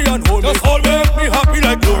 Who do me and hold me, just hold me, make me happy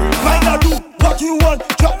like glory. Kinda do what you want,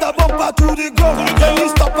 drop the bumper to the ground. Then you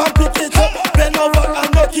stop and pick it up, bend over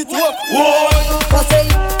and make it work. Whoa.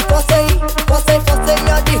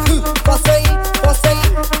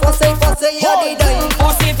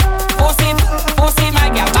 My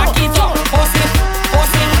girl, back it up.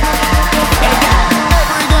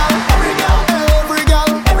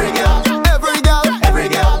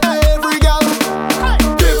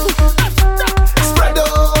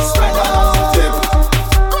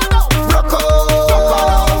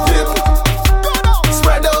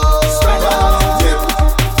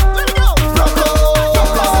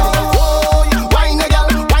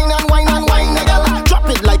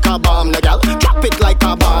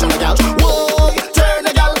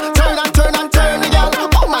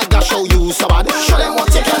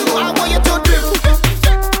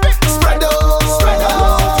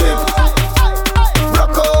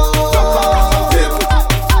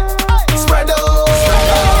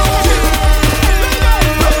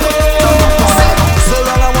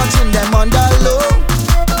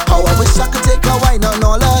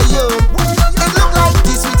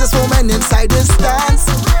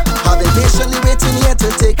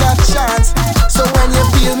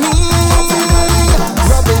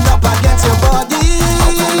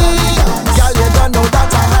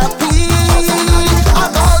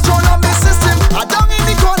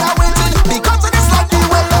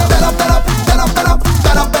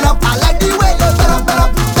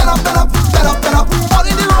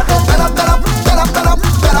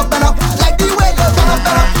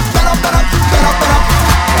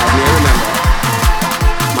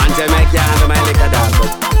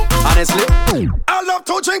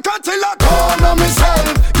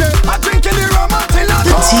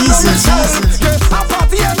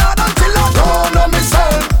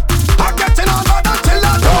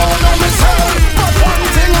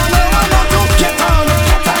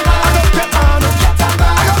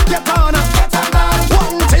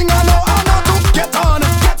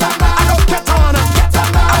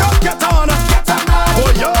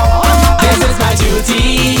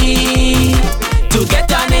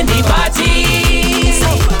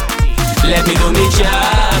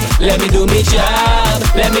 me do me job.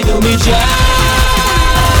 Let me do me job.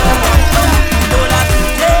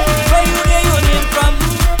 Where you get your name from?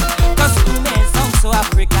 Cause you may sound so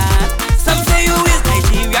African. Some say you is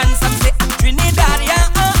Nigerian, some say Trinidad, yeah,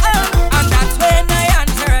 and that's when I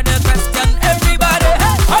answer the question. Everybody,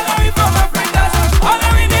 all are we from Africa? All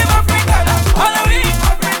are we name Africa? All are we in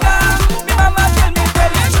Africa? Me mama tell me,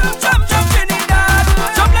 jump Trinidad,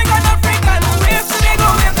 jump like an African. Wave to me, go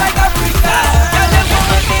wave like Africa. Tell them what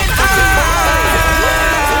we need.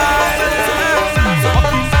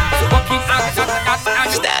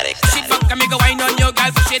 Static. Push it back and me go wine on you,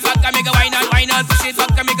 girl. Push it back and me go wine on. Push it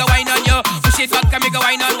back and me go wine on you. Push it back and me go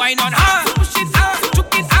wine on. Push it hard,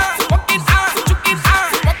 choke it hard, walk it hard, choke it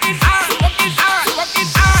hard, walk it hard, walk it hard, walk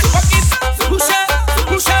it hard, walk it. Push it,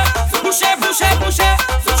 push it, push it, push it, push it.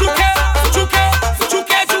 Choke it, choke it,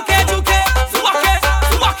 choke it, choke it, choke it. Walk it,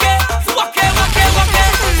 walk it, walk it, walk it, walk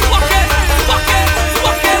it, walk it, walk it,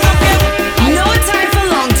 walk it, walk it. No time for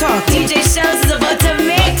long talk. DJ Shelz is about to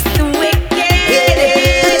mix the wicked.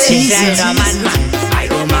 Teaser. I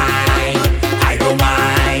don't mind. I don't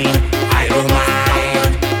mind. I don't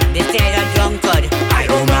mind. They say I'm drunkard. I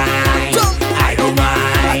don't mind. I don't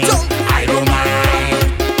mind. I don't mind.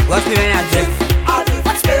 What's me when I drift?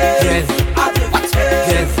 Drift.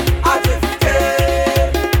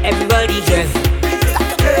 Everybody drift.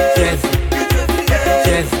 Drift.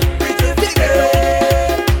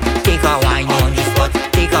 Take a wine on the spot.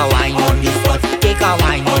 Take a wine on the spot. Take a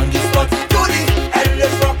wine on the spot.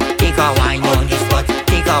 Take a wine on the spot.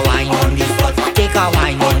 Take a wine on the spot. Take a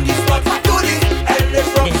wine on the spot.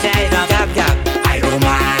 They say I'm jab. I don't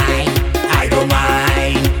mind. I don't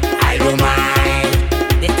mind. I don't mind.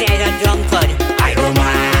 They say I'm drunkard. I don't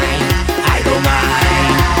mind. I don't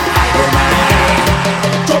mind. I don't mind.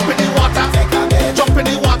 Jump in the water, jump in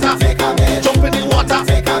the water, jump in the water,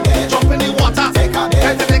 jump in the water.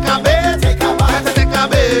 Let's take a bit, let's take a bit, let's take a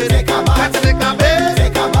bit,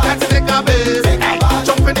 let's take a bit.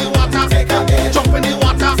 Jump in the water, jump in the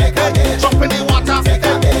water, jump in the water,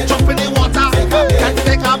 jump in the water. Let's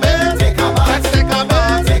take a bit, let's take a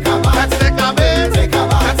bit, let's take a bit,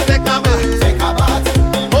 let's take a bit.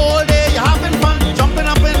 All day you're having fun, jumping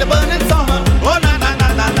up in the burning sun. Oh na na na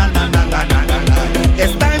na na na na na na na.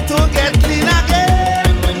 It's time to get clean again.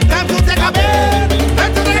 Time to take a bit,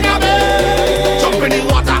 time to take a bit. Jump in the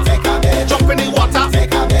water, jump in the water,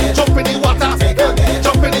 jump in the water,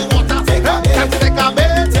 jump in the water. Time to take a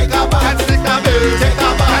bit, take a bit, take a bit, take a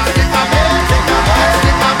bit, take a bit, take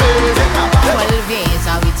a bit, take a bit. 12 years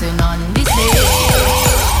are written on this day.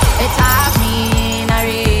 It's happening, I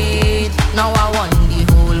read. Now I want the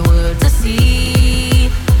whole world to see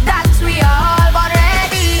that we all born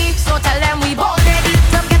ready. So tell them we born ready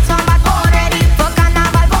to get some bad, born ready for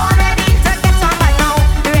carnival, born ready to get some bad now.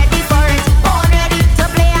 Ready for it, born ready to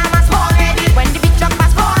play a mass, born ready. When the big truck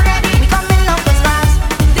pass, born ready. We coming up with stars.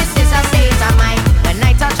 This is a state of mind. When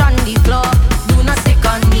I touch on the floor, do not stick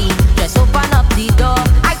on me. Just open up the door.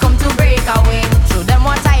 I come to break away. Show them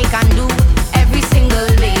what I can do every single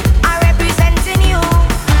day. I'm representing you.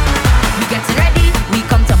 We getting ready. We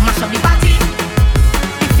come to mash up the party.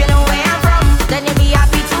 If you know where I'm from, then you'll be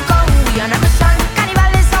happy to come. We on a mission.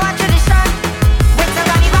 Carnival is our tradition. When the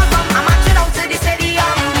carnival come, I'm marching out to the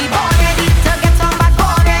stadium. We born ready to get some bad,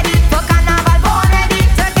 born ready for carnival, born ready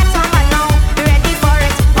to get some bad now. We ready for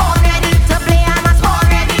it, born ready to play a mass, born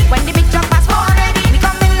ready. When the big truck pass, born ready. We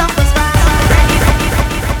coming up with stars. Ready.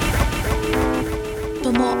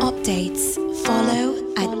 For more updates, follow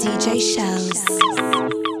at DJ Shelz.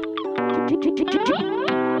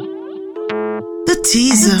 The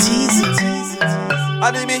teaser.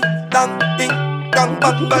 Anime, dang, ding, gang,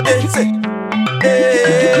 bang, bang, say.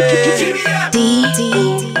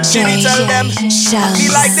 DJ Tell them, Shelz. he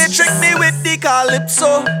like they trick me with the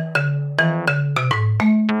calypso.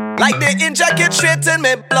 Like they inject it straight in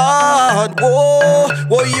my blood. Whoa,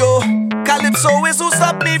 whoa, yo. Calypso is who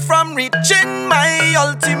stop me from reaching my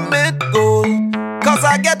ultimate goal. Cause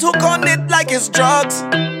I get hooked on it like it's drugs.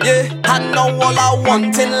 Yeah, and now all I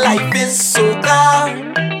want in life is soca.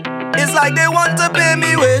 It's like they want to pay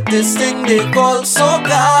me with this thing they call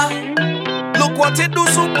soca. Look what it do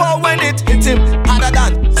super when it hit him. Harder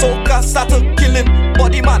than soca, start to kill him.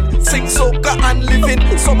 Body man, sing soca and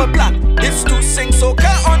living. So my plan is to sing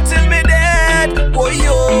soca until me dead. Oh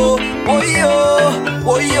yo, oh yo,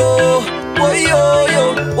 oh yo, oh yo,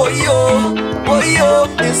 yo, oh yo, oh yo.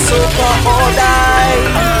 It's soca all night.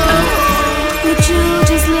 Would you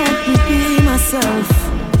just let me be myself?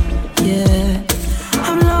 Yeah,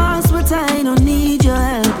 I'm lost, but I don't need your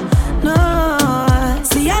help. No,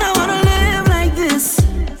 see, I don't wanna live like this.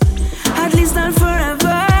 At least not forever.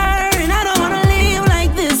 And I don't wanna live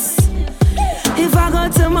like this.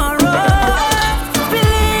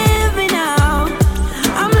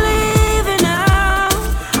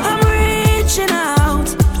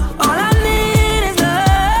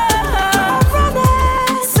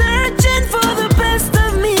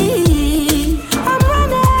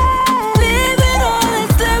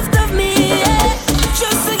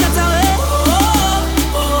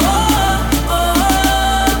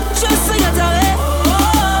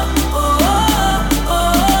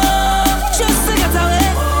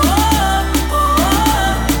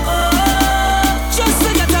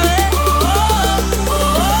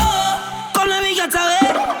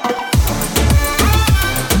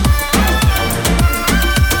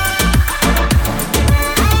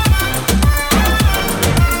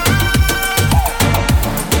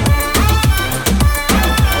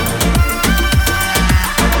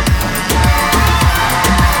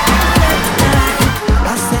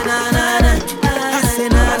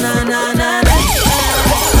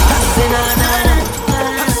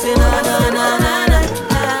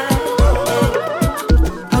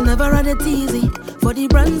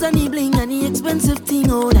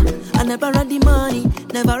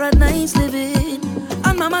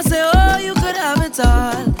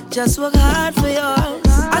 just work hard for yours.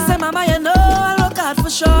 I said, Mama, you know I'll work hard for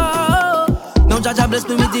sure. Now Jaja bless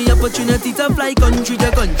me with the opportunity to fly country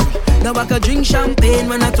to country. Now I could drink champagne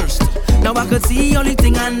when I thirst. Now I could see only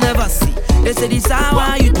thing I never see. They say this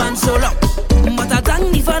hour youth man so lucky. But I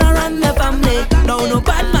thank the father and the family. Now no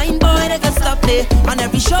bad mind boy they can stop me. On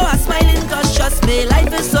every show I smiling cause trust me,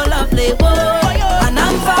 life is so lovely. Whoa. And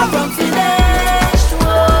I'm far from finished.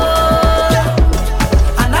 Whoa.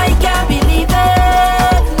 And I can't believe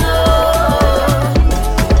it. No.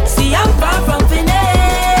 See I'm far from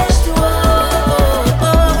finished. Whoa.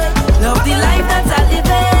 Love the life that I live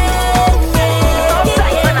in.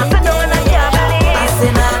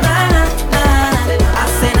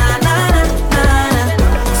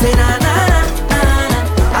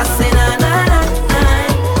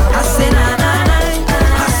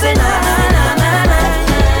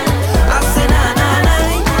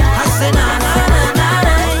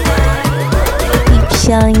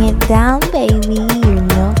 Shutting it down, baby. You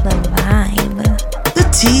know the vibe. The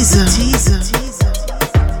teaser.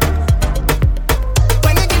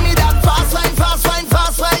 When you give me that fast wine, fast wine,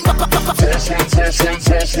 fast wine. Fast wine, fast wine, fast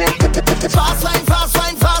wine. Fast wine, fast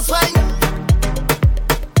wine, fast wine.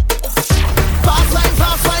 Fast wine,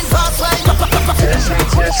 fast wine, fast wine.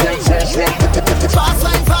 Fast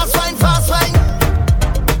wine, fast wine, fast wine.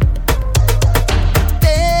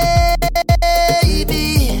 Baby,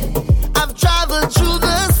 I've traveled through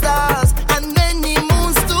the stars and many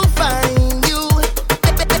moons to find you.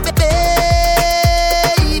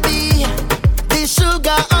 Baby, the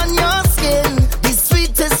sugar on your skin, the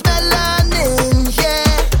sweetest melanin, yeah.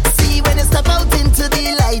 See when you step out into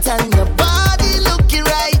the light and your body looking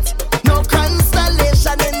right. No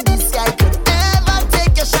constellation in the sky could ever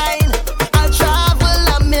take your shine. I'll travel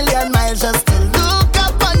a million miles just to look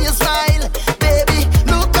up on your smile. Baby,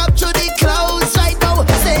 look up to the clouds right now.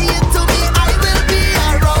 Say it to me, I will be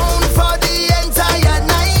around for the entire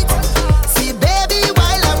night. See, baby,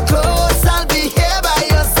 while I'm close, I'll be here by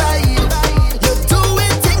your side. You're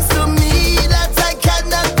doing things to me that I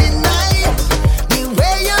cannot deny. The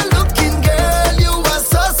way you're looking, girl, you are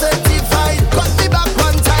so certified. Cut me back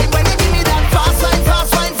one time when you give me that fast wine,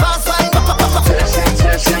 fast wine, fast wine. Fast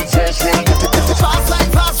wine,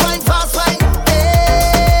 fast wine, fast wine.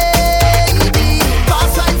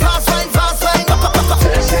 Fast wine, fast wine, fast wine. Baby,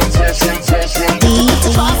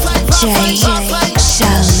 fast wine, fast wine, fast wine. DJ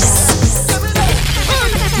Shelz.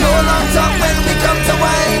 No long talk when we come to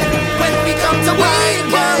wine. When we come to wine,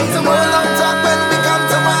 wine. No long talk when we come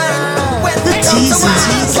to wine. When we come to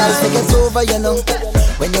wine. Girl, take it over, you know.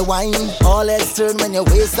 When you whine, all heads turn when your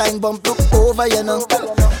waistline bump. Look over, you know.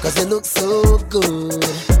 Cause you look so good.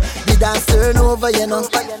 The dance turn over, you know.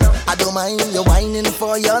 I don't mind you whining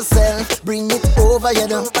for yourself. Bring it over, you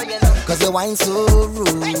know. Cause you whine so rude.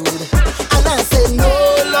 And I say no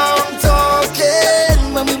long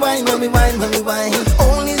talking. When we whine, when we whine, when we whine.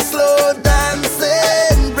 Only slow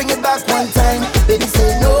dancing. Bring it back one time. Baby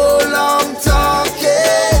say no long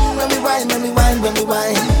talking. When we whine, when we whine, when we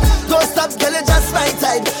whine. Don't stop, girl, you just my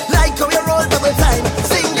type. Like how you roll double time.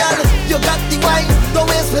 Sing, girl, you got the wine. Don't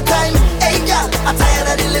waste my time. Hey, girl, I'm tired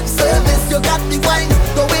of the lip service. You got the wine.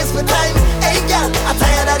 Don't waste my time. Hey, girl, I'm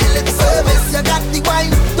tired of the lip service. You got the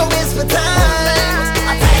wine. Don't waste my time.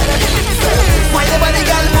 I'm tired of the lip service. Why the body,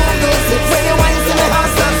 girl, move those hips? When you wine, see my heart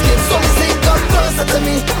start skip. So me say, come closer to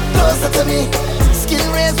me, closer to me. Skin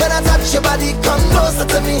raise when I touch your body. Come closer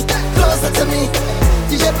to me, closer to me.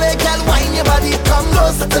 DJ play, girl, wine your body. Come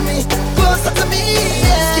closer to me, closer to me.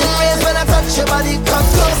 Yeah. Skin raise when I touch your body. Come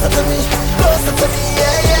closer to me, closer to me.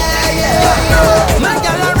 Yeah, yeah, yeah. My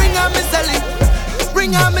girl, ring on me, Sally.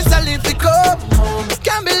 Ring on me, Sally, to come home.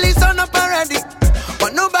 Can't believe sun up already,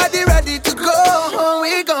 but nobody ready to go home.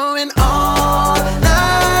 We going all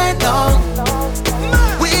night long.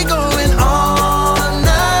 We going all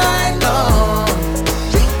night long.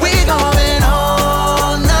 We going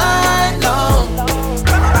all night long.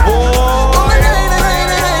 All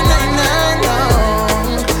night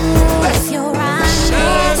long. If you're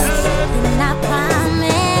honest, then I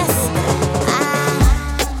promise.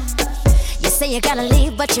 You say you gotta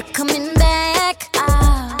leave, but you're coming back.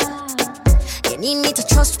 You need me to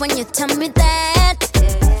trust when you tell me that.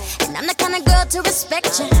 And I'm the kind of girl to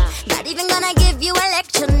respect you. Not even gonna give you a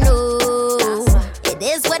lecture, no. It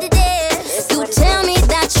is what it is. You tell me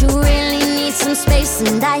that you really need some space,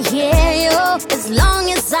 and I hear you. As long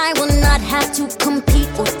as I will not have to compete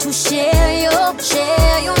or to share you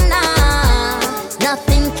now.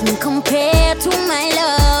 Nothing can compare to my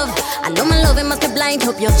love. I know my love, it must be blind.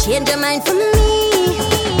 Hope you'll change your mind for me.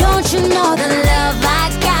 Don't you know the love I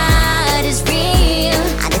got is real?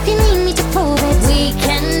 And if you need me to prove it, we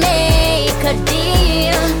can make a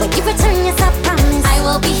deal. But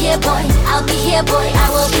here, boy. I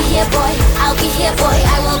will be here, boy. I'll be here, boy.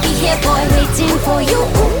 I will be here, boy. Waiting for you.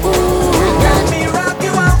 Ooh, ooh. Let me rock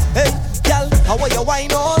you out. Hey, girl, how are you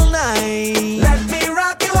wine all night? Let me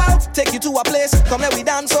rock you out. Take you to a place, come let we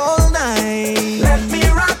dance all night. Let me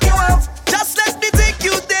rock you out. Just let me take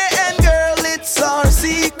you there, and girl, it's our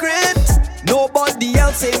secret. Nobody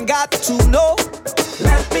else ain't got to know.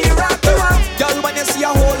 Let me rock you out. Girl, when you see a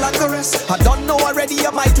hole and caress, I don't know already,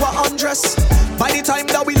 you might want undress. By the time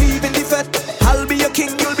that we leave in the fete, I'll be your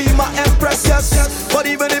king, you'll be my empress, yes. But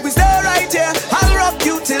even if we stay right here, I'll rock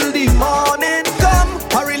you till the morning come.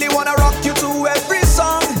 I really wanna rock you to every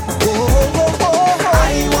song.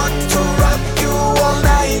 I want to rock you all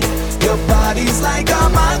night. Your body's like a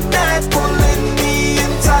magnet pulling me in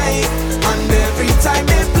tight. And every time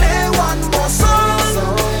they play one more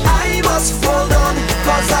song, I must fall down,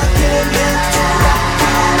 cause I came here to rock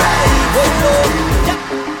you right.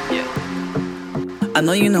 I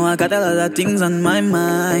know you know I got a lot of things on my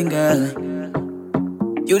mind, girl.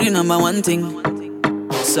 You the number one thing.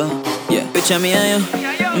 So, yeah, picture me and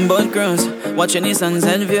you, both girls, watching the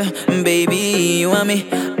sunset view. Baby, you and me,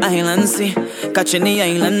 island sea, catching the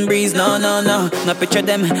island breeze. No, no, no, no picture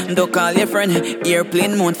them, don't call your friend.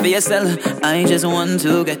 Airplane mode for yourself. I just want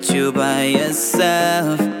to get you by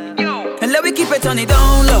yourself. And let me keep it on the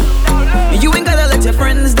down low. You ain't gotta let your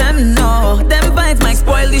friends them know. Them vibes might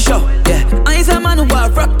spoil the show, yeah. I'm a man who will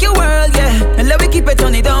rock your world, yeah. And let me keep it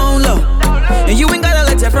on the down low. You ain't gotta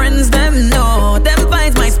let your friends them know. Them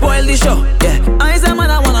vibes might spoil the show, yeah. I'm a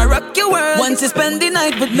man I wanna rock your world. Want to spend the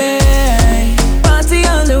night with me, party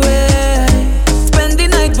all the way. Spend the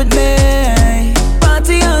night with me,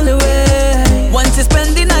 party all the way. Want to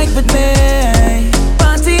spend the night with me,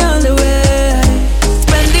 party all the way.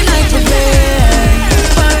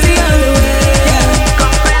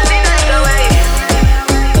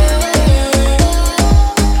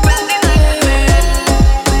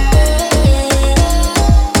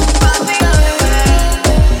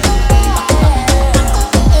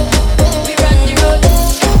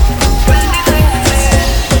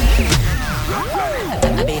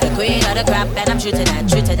 True to that,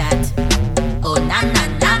 true to that. Oh, na na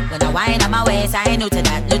na. When I whine on my waist, I ain't new to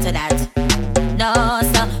that, new to that. No,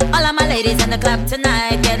 so all of my ladies in the club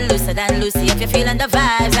tonight, get looser than Lucy if you're feeling the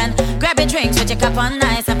vibes. And grab your drinks with your cup on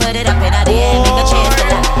nice and put it up in the air, make a cheers to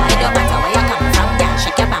that. It don't matter where you come from, yeah,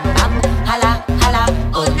 shake your bam bam. Holla, holla,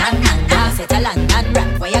 oh na na na. Say to London, rap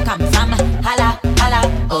where you come from. Holla, holla,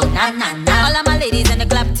 oh na na na. All of my ladies in the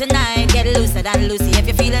club tonight, get looser than Lucy if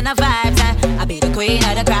you're feeling the vibes. And I'll be the queen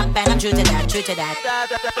of the crap and I'm true to that, true to that.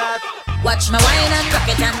 Watch my wine and rock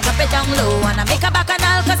it and drop it down low. And I make a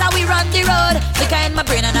bacchanal cause how we run the road. Liquor in my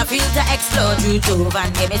brain and I feel to explode. You too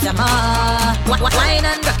and give me some more. Wine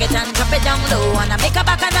and rock it and drop it down low. And I make a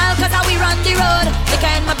bacchanal cause how we run the road.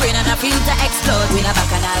 Liquor in my brain and I feel to explode. Win a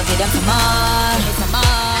bacchanal, give them some more. Some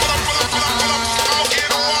more.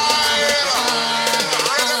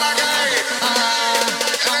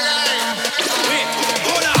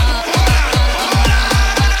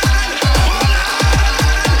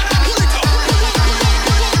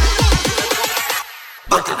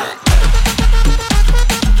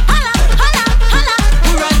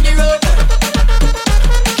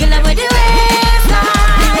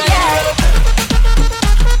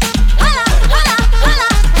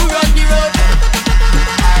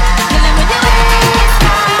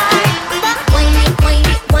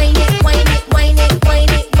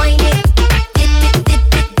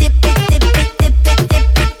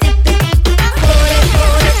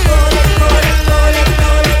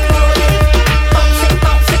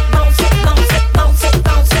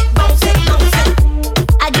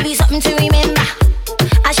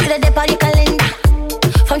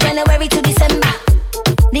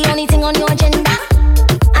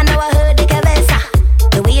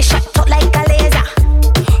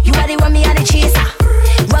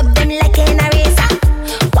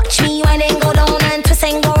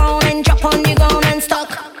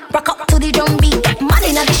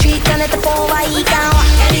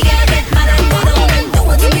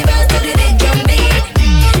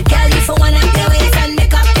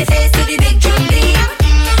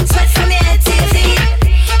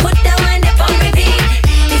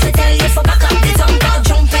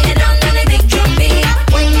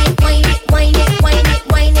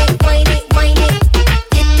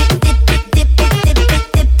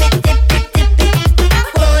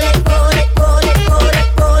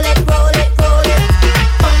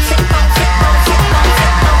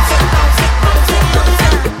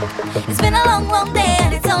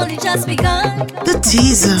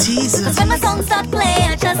 Teaser. Cause when my song start play,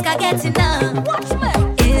 I just can't get enough.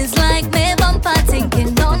 It's like me bumper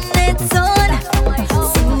thinking on its own.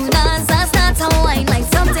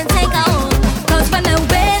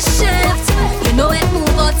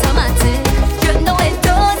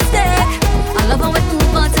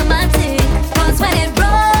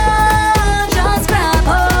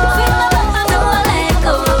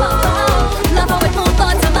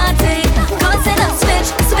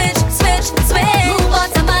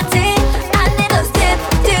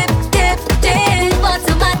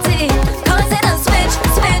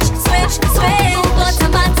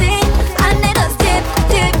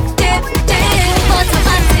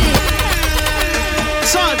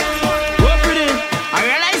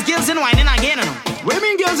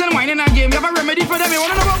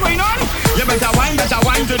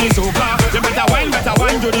 soca. You better wine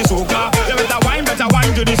to the soca. You better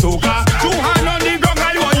wine to the soca. Two hands on the ground,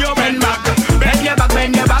 I want you bend back. Bend your back,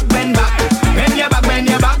 bend your back, bend back. Bend your back, bend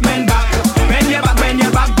your back, bend back. Bend your back, bend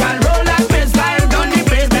your back, girl. Roll like baseline, down the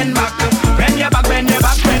place, bend back. Bend your back, bend your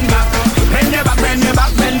back, bend back. Bend your back, bend your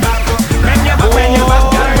back, bend back. Bend your back, bend your back,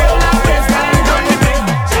 girl. Roll like baseline, down the place.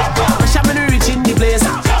 Pressure when we reach in the place.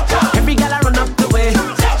 Every girl I run up the way.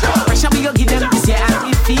 Pressure we go give them this year and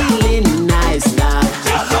we feeling nice now.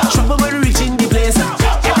 Trouble when we reach in the place.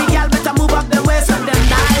 Every girl better move up the waist and them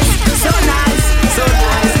nice, so nice, so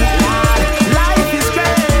nice. Life is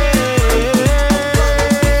great.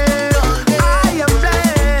 I am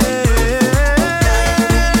blessed.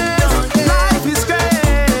 Life is great.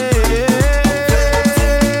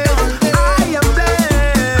 I am blessed.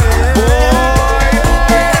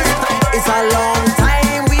 It's a long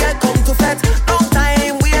time we had come to fete. Long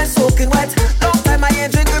time we are soaking wet. Long time I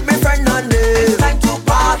ain't drink with my friend on this. Time to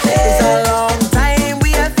party. It's a long time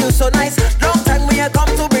we have feel so nice. Long time we have come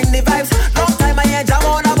to bring the vibes. Long time I ain't jam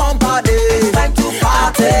on a bumper day. Time to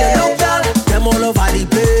party. Look girl, them all over the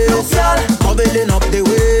place. Look girl, bubbling up the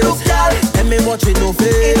waves. Look girl, them me watching no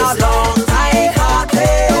face. In a long time party.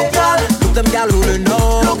 Look girl, look them girl rolling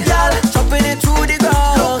on. Look girl, chopping it through the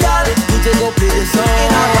ground. Look girl, DJ go play the song.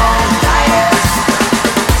 In a long time.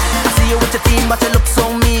 I see you with your team, but you look so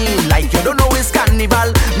mean. Like you don't know it's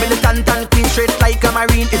carnival. Militant and clean, straight like a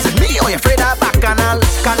marine. Is it me or you afraid of bacchanal?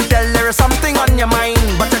 Can't tell there is something on your mind,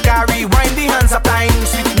 but you can't rewind the hands of time.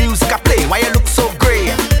 Sweet music I play, why you look so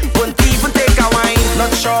grey? Won't even take a wine.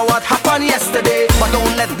 Not sure what happened yesterday, but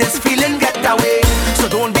don't let this feeling get away. So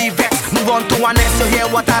don't be vexed, move on to one next. So hear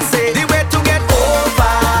what I say. The way to get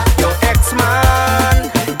over your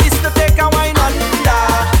ex-man is to take a wine under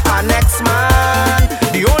an ex-man.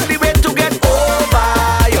 The only way to get over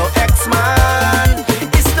your ex-man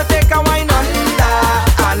is to take a wine under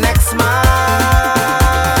an ex-man.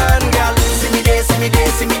 Girl, see me there, see me there,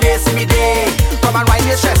 see me there, see me there. Come and wind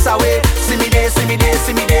your stress away. See me there, see me there,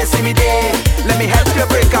 see me there, see me there. Let me help you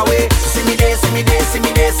break away. See me there, see me there, see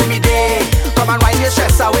me there, see me there. Come and wind your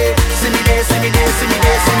stress away. See me there, see me there, see me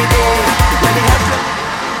there, see me there. Let me help you.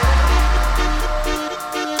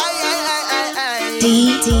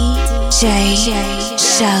 DJ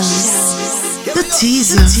Shelz. The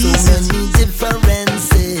teaser. So many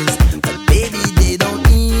differences, but baby they don't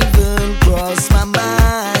even cross my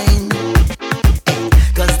mind.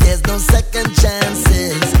 'Cause there's no second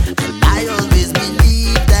chances, and I always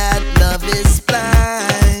believe that love is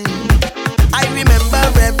blind. I remember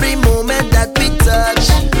every moment that we touch,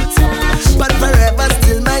 but forever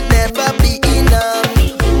still might never be enough.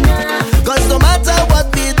 'Cause no matter what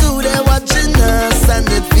we do, they're watching us, and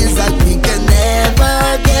it feels like we can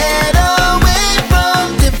never get away from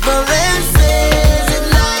differences in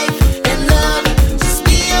life and love. Just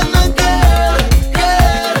me and my girl,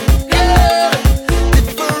 girl, girl.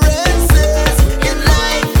 Differences in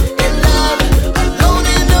life and love, alone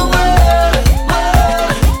in the world,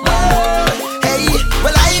 world, world. Hey,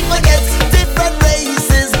 well I forget different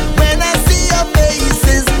races when I see your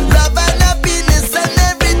faces. Love and happiness and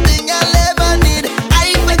everything I'll ever need. I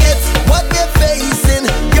forget what we're facing.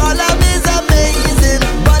 Your love is amazing,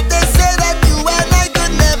 but they say that you and I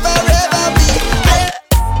could never ever be.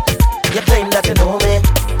 You claim that you know me,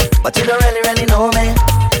 but you don't really know me.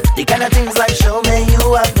 The kind of things like show me, you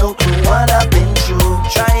have no clue what I've been through.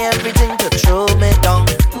 Try everything to throw me down,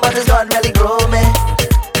 but it's not really grow me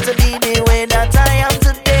to be the way that I am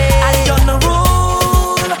today. I on the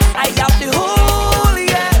roll, I have the hole,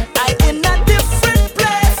 yeah. I in a different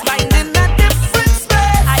place, mind in a different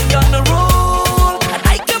space. I on the roll, and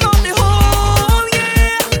I come on the hole,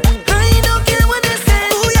 yeah. I don't care what they say,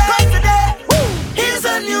 cause today is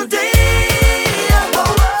a new day.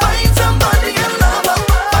 Find somebody you love,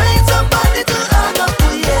 find somebody to hug up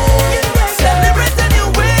with, yeah. Celebrate a new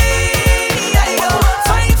way, yeah.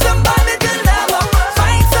 Find somebody to love,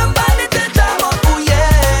 find somebody to jam up, oh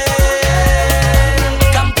yeah.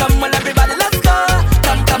 Come on everybody, let's go.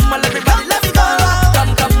 Come on everybody, let's go.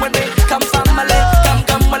 Come with me, come family.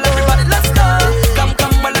 Come on everybody, let's go. Come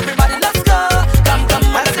on everybody, let's go. Come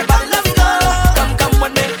on everybody, let's go. Come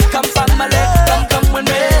with me, come family. Come with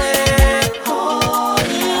me.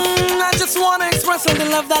 I just wanna express all the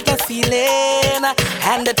love that I'm feeling,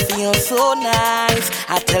 and it feels so nice.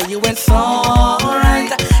 I tell you it's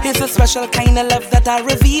alright. It's a special kind of love that I'm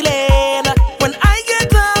revealing when I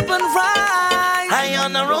get up and rise. I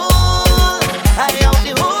on the roll, I on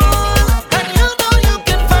the hole, and you know you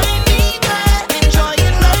can find me there,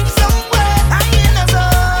 enjoying life somewhere. I in the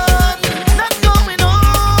sun, not going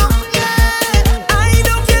home, yeah. I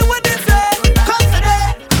don't care what they say, 'cause today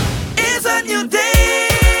is a new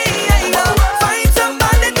day.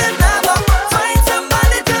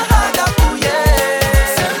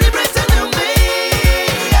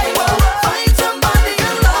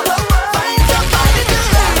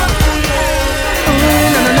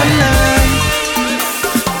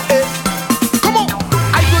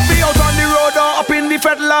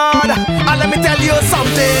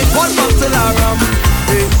 bottle of rum.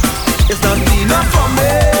 Hey, it's not enough for me.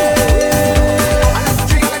 I like to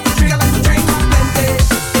drink plenty.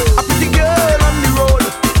 A pretty girl on the road,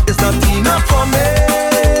 it's not enough for me.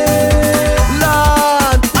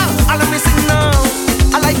 Lord, let me sing now.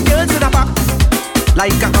 I like girls with a back,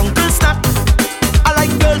 like a uncle snap. I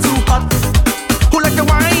like girls who hot, who like to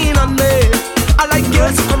wine on me. I like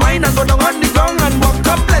girls who can wine and go down on the ground and walk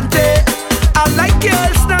up plenty. I like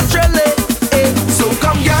girls naturally, so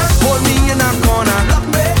come here, hold me in a corner,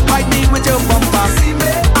 bite me with your bumper.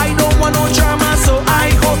 I don't want no drama, so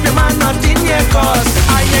I hope your man not in here, cause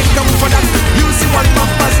I ain't come for that. You see one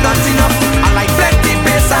bumper's not enough. I like plenty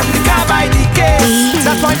bass and the car by the case.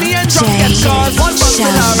 That's why me and drunk get cause one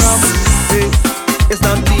bottle of rum. It's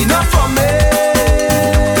not enough for me.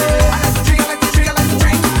 I like to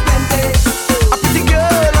drink plenty. A pretty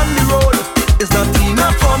girl on the road, it's not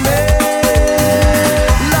enough for me.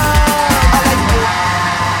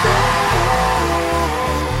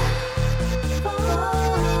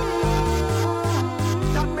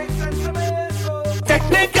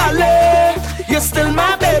 Technically, you're still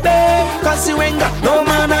my baby, cause you ain't got no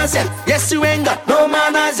manners yet. Yes, you ain't got no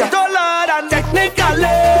manners yet. Oh Lord, and technically,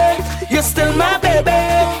 you're still my baby,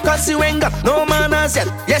 cause you ain't got no manners yet.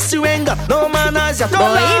 Yes, you ain't got no manners yet. Oh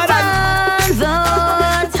Lord, even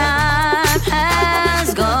though time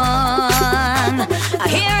has gone,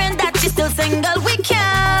 hearing that you're still single, we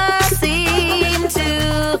can't seem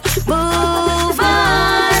to move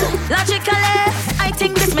on. Logically, I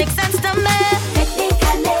think this makes sense to me.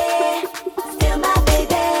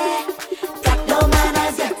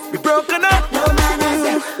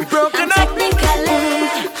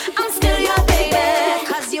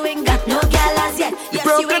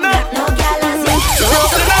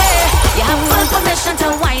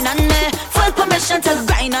 To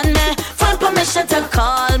grind on me, full permission to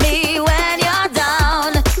call me when you're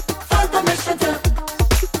down. Full permission to.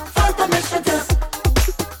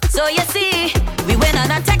 So you see, we win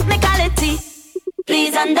on a technicality.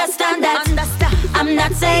 Please understand that. I'm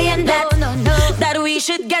not saying that that we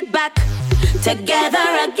should get back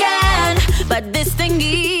together again, but this thing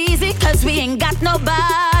easy, cause we ain't got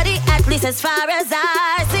nobody, at least as far as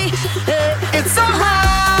I see. It's so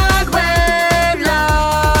hard when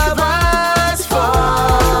lovers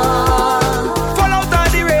fall out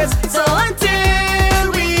of the race. So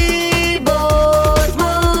until we both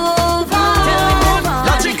move on.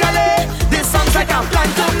 Logically, this sounds like a plan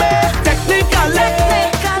to me. Technically,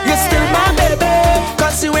 you're still my baby,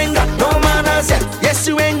 cause you ain't got no manners yet. Yes,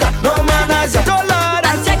 you ain't got no manners yet. Oh Lord,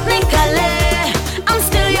 and technically, I'm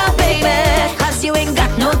still your baby, cause you ain't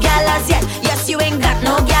got no galas yet. Yes, you ain't got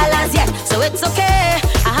no galas yet. So it's okay,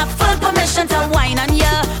 I have full permission to whine on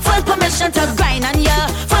you, full permission to grind on you,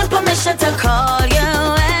 full permission to call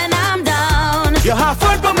you when I'm down. You have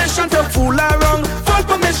full permission to fool around, full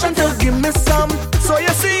permission to give me some. So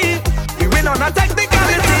you see, we win on a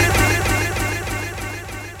technicality.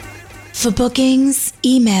 For bookings,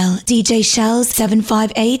 email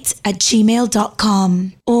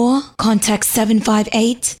djshelz758@gmail.com or contact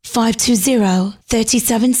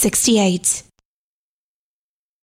 758-520-3768.